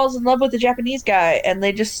guy falls in love with the Japanese guy, and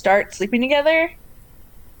they just start sleeping together.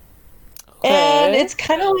 And Okay. it's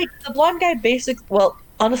kind of like the blonde guy well,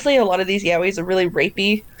 honestly, a lot of these yaois are really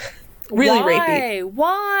rapey. Really rapey.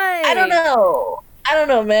 Why? I don't Why? know. I don't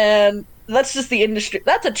know, man. That's just the industry.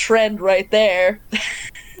 That's a trend right there.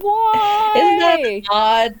 Isn't that an Why?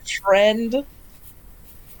 odd trend?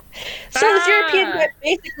 So this European guy Ah!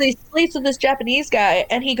 basically sleeps with this Japanese guy,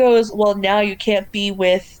 and he goes, "Well, now you can't be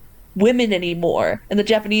with women anymore." And the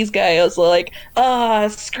Japanese guy was like, "Ah,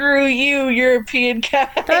 screw you, European guy."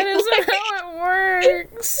 That isn't how it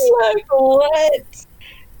works. Like what?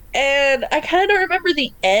 And I kind of don't remember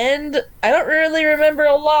the end. I don't really remember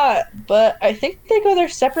a lot, but I think they go their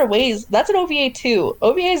separate ways. That's an OVA too.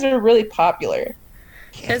 OVAs are really popular.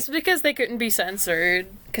 It's because they couldn't be censored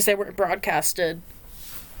because they weren't broadcasted.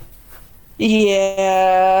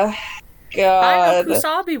 Yeah, I know God.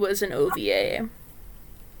 Kusabi was an OVA.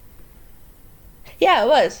 Yeah, it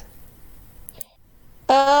was.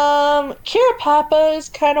 Kira Papa is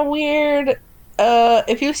kind of weird.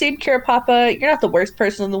 If you've seen Kira Papa, you're not the worst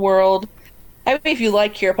person in the world. I mean, if you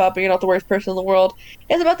like Kira Papa, you're not the worst person in the world.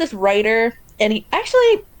 It's about this writer, and he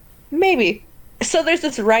actually, maybe. So there's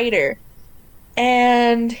this writer,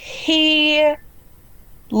 and he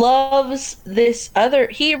loves this other.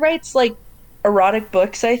 He writes like erotic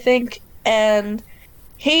books, I think, and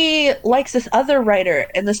he likes this other writer,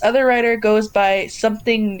 and this other writer goes by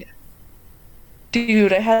something.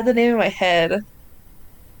 Dude, I had the name in my head.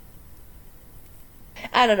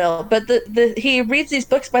 I don't know, but the he reads these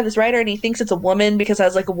books by this writer and he thinks it's a woman because it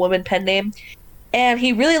has like a woman pen name. And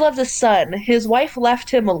he really loves his son. His wife left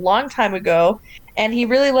him a long time ago, and he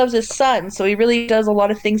really loves his son, so he really does a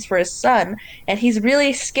lot of things for his son. And he's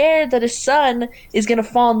really scared that his son is gonna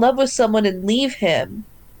fall in love with someone and leave him.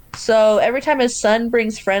 So every time his son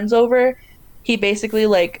brings friends over, he basically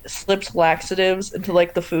like slips laxatives into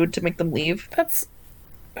like the food to make them leave. That's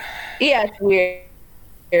Yeah, it's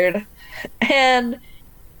weird. And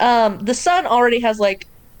the son already has like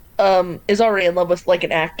is already in love with like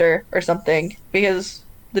an actor or something because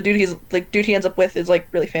the dude he ends up with is like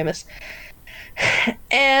really famous.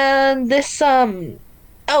 And this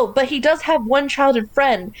oh, but he does have one childhood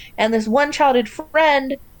friend, and this one childhood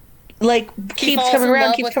friend like he falls in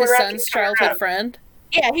love keeps with coming his around, son's keeps coming childhood around. friend.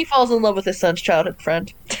 Yeah, he falls in love with his son's childhood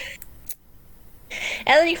friend.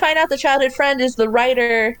 And then you find out the childhood friend is the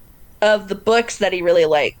writer of the books that he really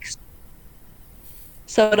likes.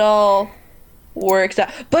 So it all works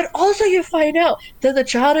out. But also you find out that the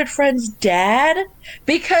childhood friend's dad,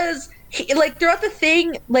 because he, like throughout the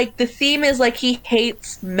thing, like the theme is like he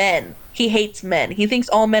hates men. He hates men. He thinks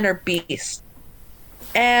all men are beasts.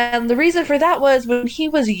 And the reason for that was when he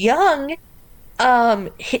was young,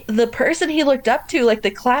 the person he looked up to, like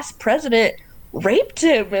the class president, raped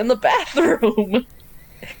him in the bathroom.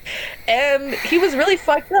 And he was really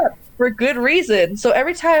fucked up for good reason. So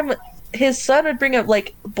every time his son would bring up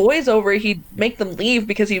like boys over, he'd make them leave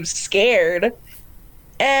because he was scared.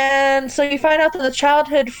 And so you find out that the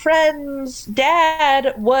childhood friend's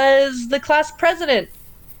dad was the class president.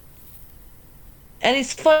 And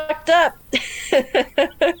he's fucked up.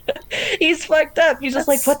 He's fucked up. He's just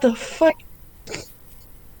like, That's what the fuck?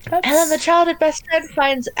 And then the that's childhood best friend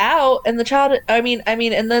finds out, and the child,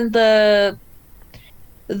 and then the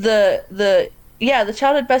yeah, the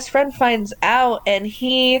childhood best friend finds out, and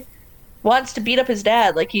he wants to beat up his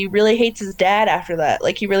dad. Like he really hates his dad after that.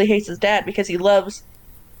 Like he really hates his dad because he loves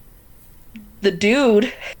the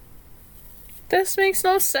dude. this makes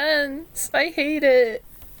no sense. I hate it.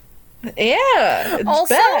 Yeah, it's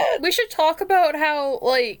Also, bad. we should talk about how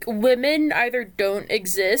like women either don't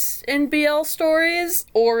exist in BL stories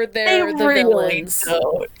or They they're the really villains.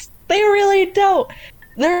 don't. They really don't.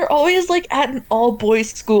 They're always like at an all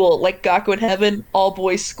boys school, like Gaku in Heaven, all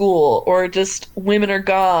boys school, or just women are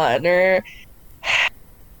gone, or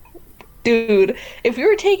dude, if we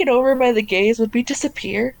were taken over by the gays, would we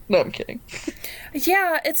disappear? No, I'm kidding.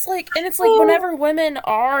 Yeah, it's like, and it's like whenever women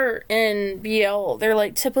are in BL, they're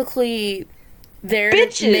like typically there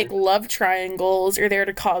to Bitches. make love triangles or there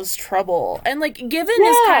to cause trouble. And like Given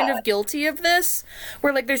is kind Yeah. of guilty of this,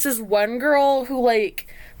 where like there's this one girl who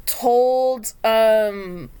like told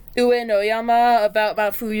Ue Noyama about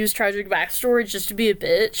Mafuyu's tragic backstory just to be a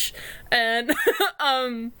bitch. And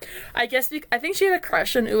I guess I think she had a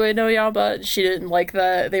crush on Ue Noyama and she didn't like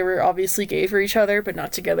that. They were obviously gay for each other but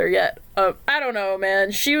not together yet. I don't know,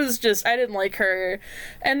 man. She was just, I didn't like her.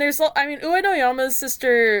 And I mean, Ue Noyama's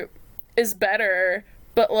sister is better,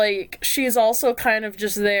 but like she's also kind of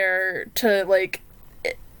just there to like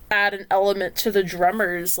add an element to the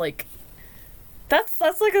drummers. Like that's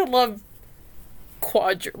like a love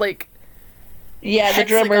like Yeah, the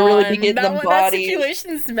drummer really be hexagon. getting them That bodies.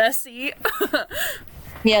 situation's messy.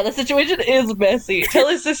 Yeah, the situation is messy. Tell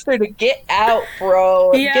his sister to get out,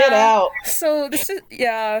 bro. Get Yeah. out. So this is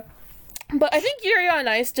yeah. But I think Yuri on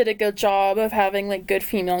Ice did a good job of having like good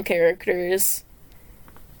female characters.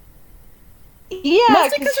 Yeah,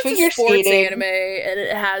 Mostly because because it's a figure sports skating. anime and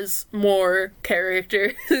it has more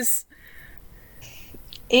characters.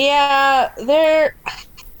 Yeah, there's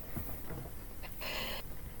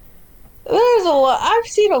a lot. I've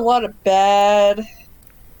seen a lot of bad.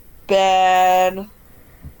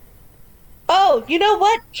 Oh, you know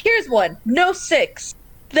what? Here's one. No six.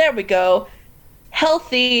 There we go.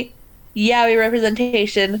 Healthy yaoi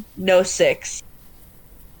representation. No six.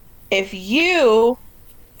 If you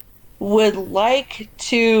would like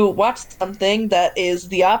to watch something that is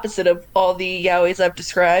the opposite of all the yaois I've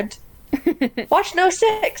described, watch No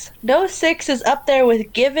Six. No Six is up there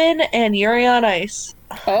with Given and Yuri on Ice.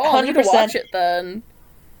 Oh, I'll need to 100%. watch it then.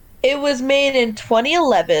 It was made in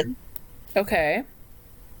 2011. Okay.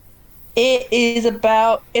 It's kind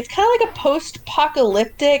of like a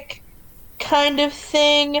post-apocalyptic kind of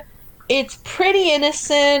thing. It's pretty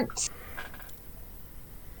innocent.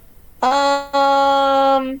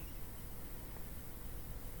 I'm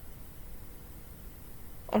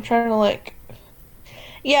trying to like,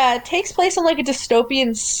 yeah, it takes place in like a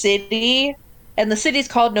dystopian city, and the city's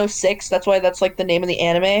called No Six. That's why that's like the name of the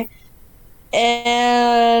anime.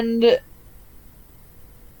 And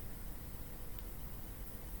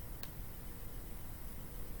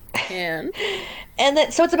And and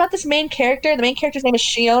then so it's about this main character. The main character's name is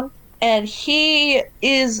Shion, and he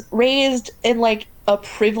is raised in like a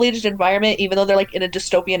privileged environment, even though they're like in a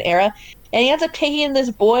dystopian era. And he ends up taking this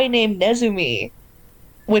boy named Nezumi,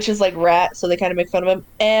 which is like rat, so they kind of make fun of him.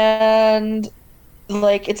 And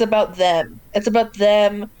like it's about them. It's about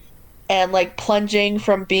them and like plunging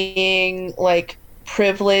from being like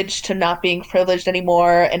privileged to not being privileged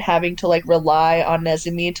anymore and having to like rely on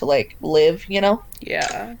Nezumi to like live, you know?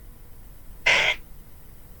 yeah.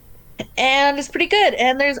 And it's pretty good.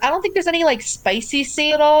 And I don't think there's any like spicy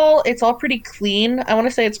scene at all. It's all pretty clean. I want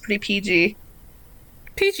to say it's pretty PG.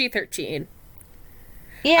 PG-13.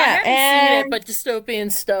 Yeah, I haven't and seen it, but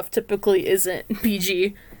dystopian stuff typically isn't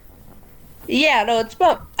PG. yeah, no, it's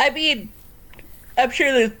about. I mean, I'm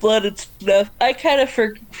sure there's blood and stuff. I kind of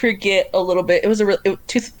forget a little bit.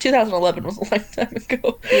 2011 was a lifetime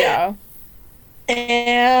ago. Yeah.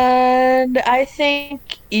 And I think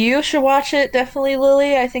you should watch it, definitely,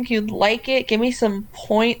 Lily. I think you'd like it. Give me some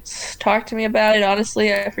points. Talk to me about it.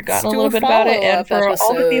 Honestly, I've forgotten Let's a do little a bit about it. And follow-up for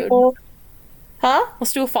all the episode. people. Huh?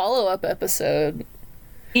 Let's do a follow-up episode.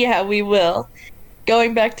 Yeah, we will.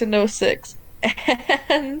 Going back to No Six.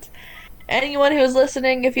 And anyone who's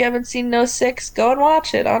listening, if you haven't seen No Six, go and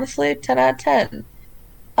watch it. Honestly, 10 out of 10.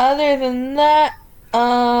 Other than that,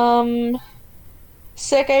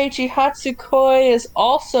 Sekaiichi Hatsukoi is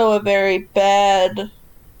also a very bad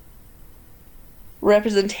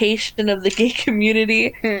representation of the gay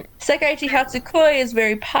community. Sekaiichi Hatsukoi is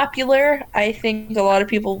very popular. I think a lot of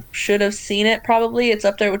people should have seen it, probably. It's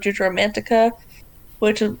up there with Juju Romantica,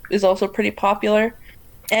 which is also pretty popular.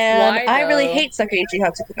 And Why, I really though? hate Sekaiichi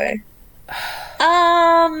Hatsukoi.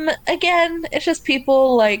 Again, it's just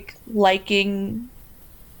people like liking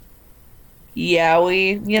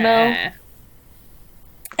yaoi, you know? Eh.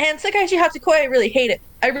 And Sekaiichi Hatsukoi, I really hate it.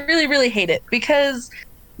 I really, really hate it because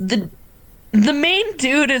the main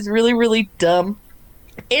dude is really, really dumb.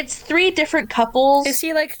 It's 3 different couples. Is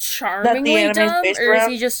he like charmingly anime is dumb, based or is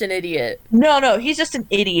around. he just an idiot? No, he's just an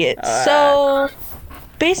idiot. So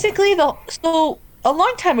basically, so a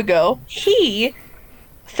long time ago, he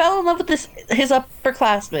fell in love with his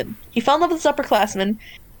upperclassman. He fell in love with this upperclassman,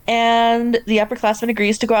 and the upperclassman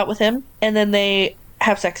agrees to go out with him, and then they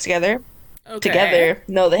have sex together. Okay. Together.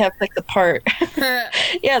 No, they have sex apart.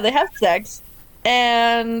 Yeah, they have sex.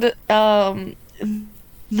 And the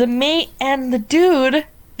main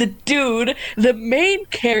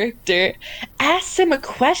character asks him a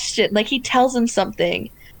question. Like, he tells him something.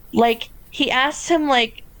 Like, he asks him,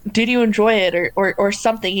 like, did you enjoy it or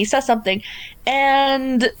something. He says something,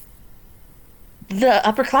 and the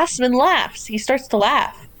upperclassman laughs. He starts to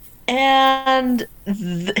laugh, and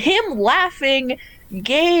him laughing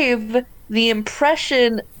gave the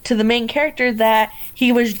impression to the main character that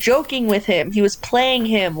he was joking with him. He was playing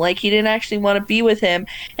him, like he didn't actually want to be with him.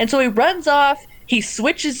 And so he runs off, he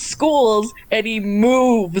switches schools, and he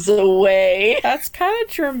moves away. That's kind of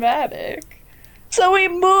dramatic. So he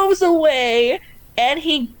moves away, and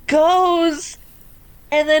he goes,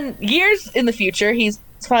 and then years in the future, he's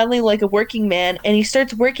finally like a working man, and he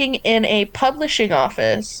starts working in a publishing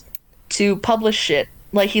office to publish shit.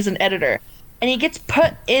 Like, he's an editor. And he gets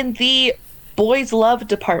put in the boys' love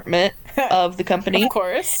department, of the company. Of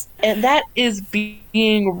course. And that is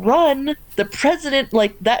being run, the president,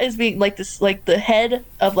 like, that is being, like, this, like, the head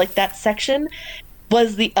of, like, that section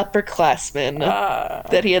was the upperclassman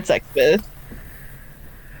that he had sex with.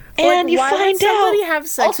 And like, you why find would somebody out have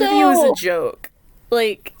sex also, with you as a joke?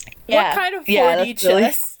 Like, Yeah, what kind of 4D yeah, that's really-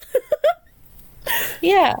 chess?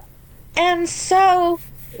 yeah. And so,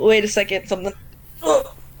 wait a second, something. Ugh.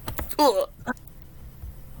 Ugh.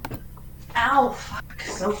 Ow, fuck,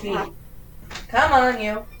 Sophie. Come on,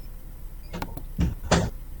 you.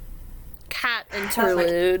 Cat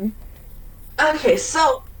interlude. Okay,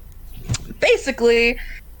 so basically,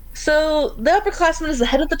 so the upperclassman is the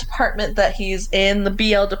head of the department that he's in, the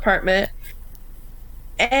BL department,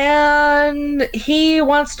 and he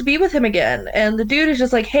wants to be with him again. And the dude is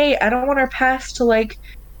just like, hey, I don't want our past to, like,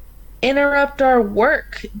 interrupt our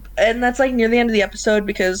work. And that's, like, near the end of the episode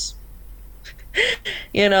because,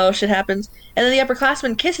 you know, shit happens. And then the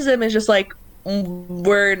upperclassman kisses him and is just like,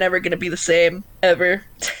 we're never gonna be the same, ever.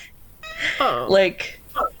 Oh. Like,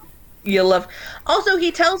 you love. Also,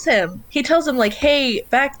 he tells him, like, hey,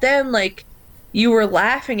 back then, like, you were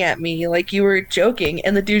laughing at me, like, you were joking.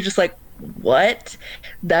 And the dude's just like, what?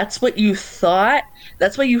 That's what you thought?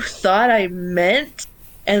 That's what you thought I meant?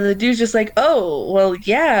 And the dude's just like, oh, well,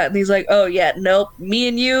 yeah. And he's like, oh, yeah, nope, me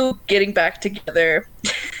and you getting back together.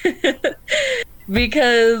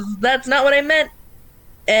 Because that's not what I meant.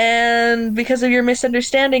 And because of your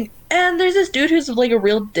misunderstanding. And there's this dude who's, like, a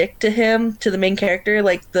real dick to him, to the main character,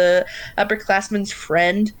 like, the upperclassman's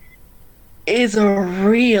friend is a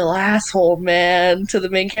real asshole, man, to the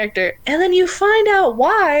main character. And then you find out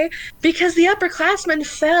why, because the upperclassman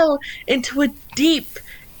fell into a deep,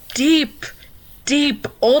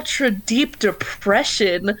 ultra deep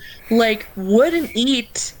depression, like, wouldn't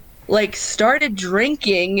eat, like, started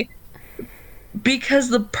drinking, because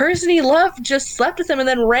the person he loved just slept with him and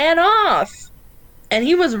then ran off. And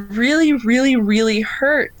he was really, really, really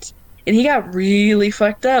hurt. And he got really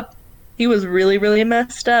fucked up. He was really, really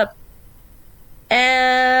messed up.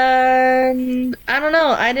 And I don't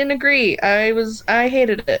know, I didn't agree. I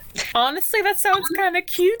hated it. Honestly, that sounds kind of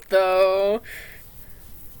cute, though.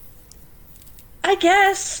 I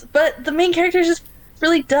guess, but the main character is just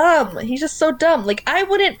really dumb. He's just so dumb. Like, I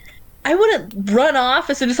wouldn't run off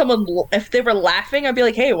as soon as if they were laughing, I'd be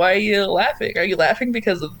like, hey, why are you laughing? Are you laughing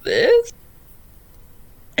because of this?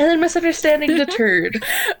 And then misunderstanding deterred.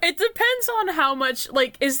 It depends on how much,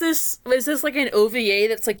 like, is this like an OVA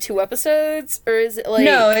that's like 2 episodes? Or is it like...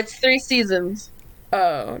 No, it's 3 seasons.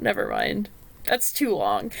 Oh, never mind. That's too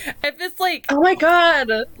long. If it's like... Oh my god,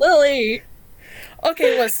 Lily!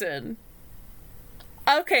 Okay, listen.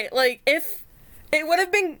 Okay, like, if... It would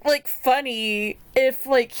have been, like, funny if,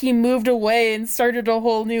 like, he moved away and started a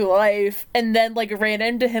whole new life and then, like, ran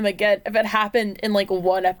into him again if it happened in, like,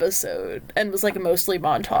 1 episode and was, like, mostly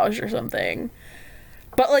montage or something.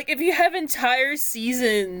 But, like, if you have entire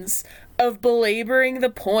seasons of belaboring the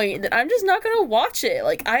point, then I'm just not gonna watch it.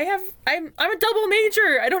 Like, I'm a double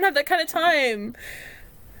major. I don't have that kind of time.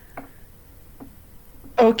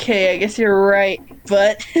 Okay, I guess you're right,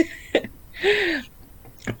 but...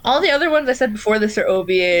 all the other ones I said before this are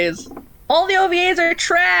OVAs. All the OVAs are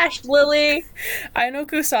trash, Lily! I know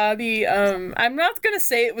Kusabi, I'm not gonna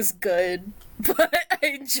say it was good, but I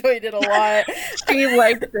enjoyed it a lot. She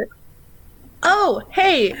liked it. Oh,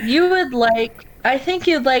 hey, I think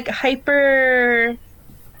you'd like Hyper...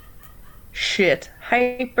 Shit.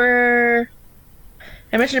 I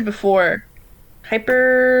mentioned it before.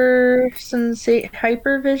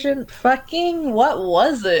 Hypervision? Fucking, what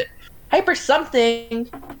was it? Hyper something.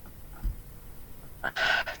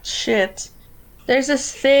 Shit. There's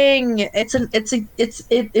this thing.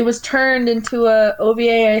 It was turned into a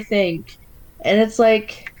OVA, I think. And it's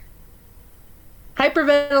like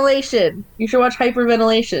hyperventilation. You should watch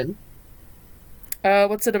Hyperventilation.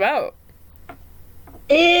 What's it about?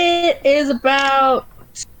 It is about...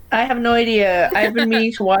 I have no idea. I've been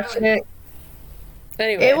meaning to watch it.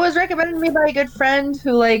 Anyway. It was recommended to me by a good friend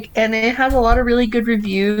who, like, and it has a lot of really good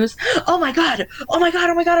reviews. Oh my god! I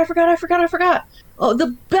forgot! Oh,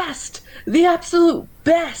 the best! The absolute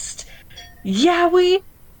best! Yaoi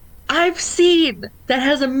I've seen that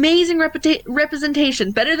has amazing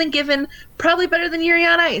representation. Better than Given, probably better than Yuri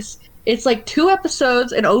on Ice. It's like 2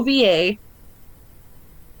 episodes, an OVA,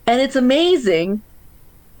 and it's amazing.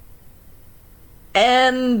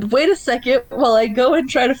 And wait a second while I go and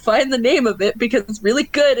try to find the name of it because it's really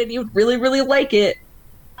good and you'd really, really like it.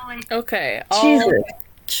 Okay, I'll Jesus.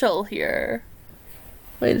 chill here.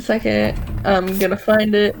 Wait a second. I'm gonna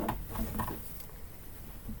find it.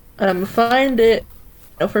 No,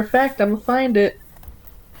 for a fact, I'm gonna find it.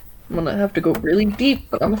 I'm gonna have to go really deep,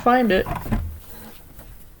 but I'm gonna find it.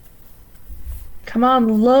 Come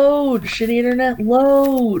on, load! Shitty internet,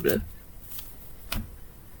 load!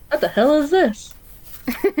 What the hell is this?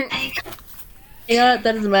 You know what?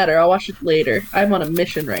 That doesn't matter. I'll watch it later. I'm on a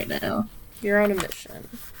mission right now. You're on a mission.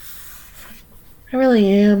 I really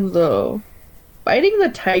am, though. Fighting the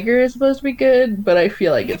Tiger is supposed to be good, but I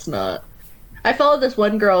feel like it's not. I follow this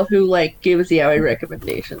one girl who, like, gives yaoi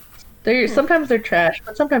recommendations. Sometimes they're trash,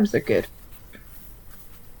 but sometimes they're good.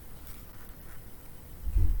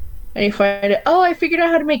 And you find it, oh, I figured out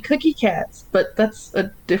how to make cookie cats, but that's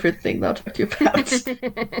a different thing that I'll talk to you about.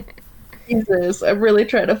 Jesus, I'm really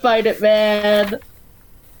trying to find it, man.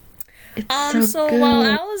 It's so good. While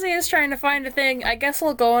Alize is trying to find a thing, I guess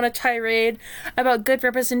I'll go on a tirade about good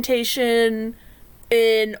representation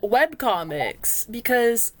in webcomics,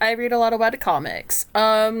 because I read a lot of webcomics.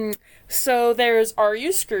 So there's Are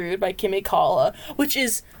You Screwed by Kimi Kala, which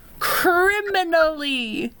is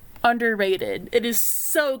criminally underrated. It is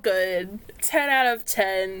so good. 10 out of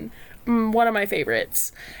 10. One of my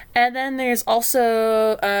favorites. And then there's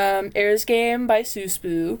also Air's Game by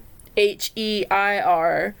Suspu.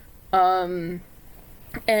 Heir.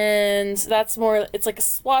 And that's more, it's like a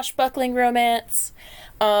swashbuckling romance.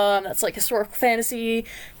 That's like historical fantasy.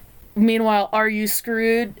 Meanwhile, Are You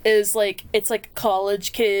Screwed is like, it's like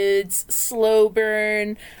college kids, slow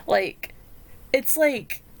burn, like, it's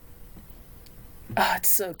like, oh, it's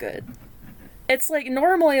so good. It's like,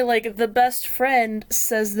 normally, like, the best friend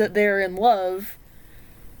says that they're in love,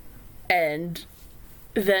 and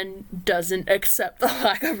then doesn't accept the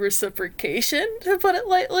lack of reciprocation, to put it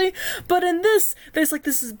lightly. But in this, there's like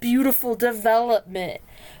this beautiful development,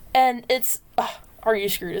 and it's, Are You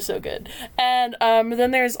Screwed is so good. And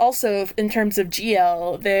then there's also, in terms of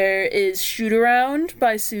GL, there is Shoot Around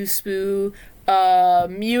by Suspu,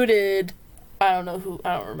 Muted, I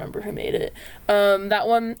don't remember who made it. That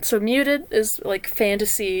one, so Muted is like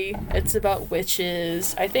fantasy, it's about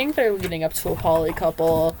witches. I think they're leading up to a poly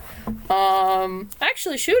couple.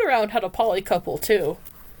 Actually, Shoot Around had a poly couple too.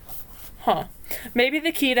 Huh. Maybe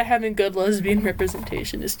the key to having good lesbian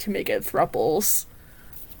representation is to make it thruples.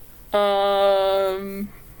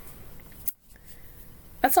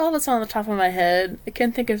 That's all that's on the top of my head. I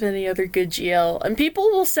can't think of any other good GL. And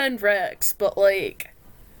people will send recs, but like,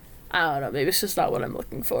 I don't know, maybe it's just not what I'm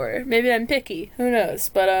looking for. Maybe I'm picky, who knows?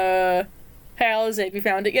 But, hey Alize, have you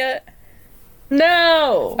found it yet?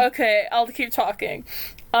 No! Okay, I'll keep talking.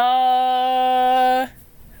 Okay,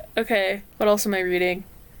 what else am I reading?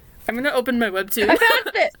 I'm gonna open my webtoon. I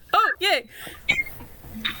found it! Oh, yay!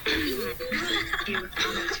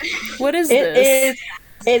 What is this?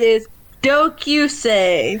 It is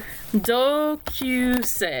Doukyusei.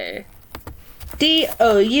 Doukyusei.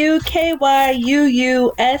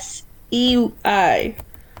 Doukyuusei.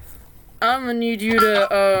 I'm gonna need you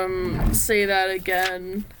to, say that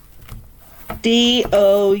again.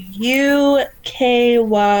 Doukyuuse.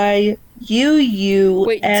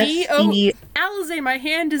 Wait, D-O... Alize, my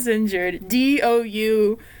hand is injured.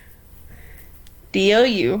 D-O-U...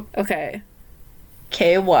 D-O-U. Okay.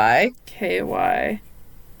 K-Y. K-Y.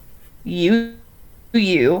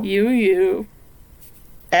 U-U. U-U.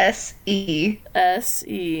 S-E.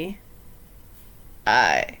 S-E.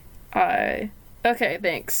 I. Okay,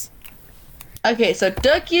 thanks. Okay, so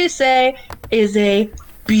Doukyusei is a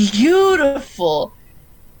beautiful,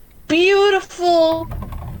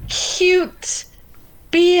 cute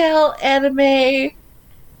BL anime,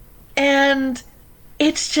 and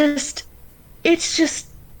it's just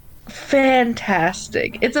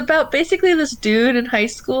fantastic. It's about basically this dude in high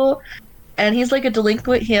school, and he's like a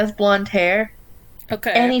delinquent. He has blonde hair.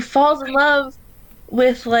 Okay. And he falls in love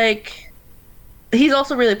with, like, he's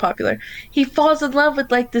also really popular. He falls in love with,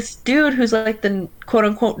 like, this dude who's, like, the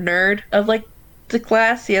quote-unquote nerd of, like, the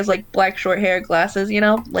class. He has, like, black short hair, glasses, you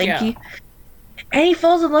know, lanky. Yeah. And he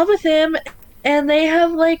falls in love with him, and they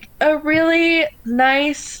have, like, a really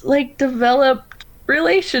nice, like, developed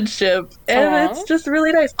relationship. And it's just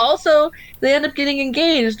really nice. Also, they end up getting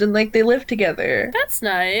engaged, and, like, they live together. That's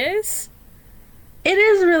nice. It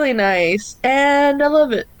is really nice, and I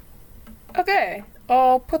love it. Okay,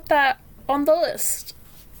 I'll put that on the list.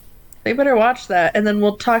 They better watch that, and then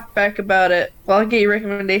we'll talk back about it. Well, I'll get your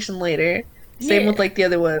recommendation later. Same with, like, the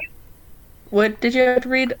other one. What did you have to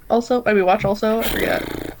read also? I mean, watch also? I forgot.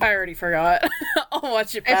 I already forgot. I'll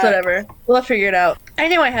watch it back. It's whatever. We'll figure it out. I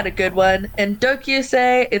knew I had a good one, and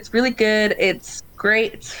Doukyusei, it's really good. It's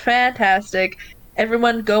great. It's fantastic.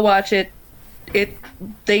 Everyone go watch it.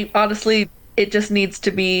 It just needs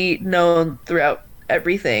to be known throughout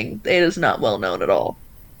everything. It is not well known at all.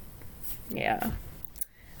 Yeah.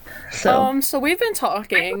 So we've been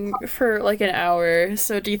talking for like an hour,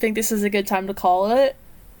 so do you think this is a good time to call it?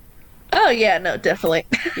 Oh yeah, no, definitely.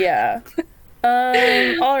 Yeah.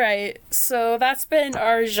 Alright, so that's been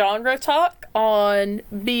our genre talk on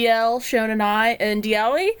BL, Shonen Ai, and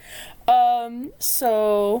Diali.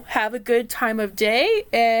 So have a good time of day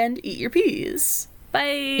and eat your peas.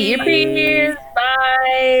 Bye! Eat your peas. Bye.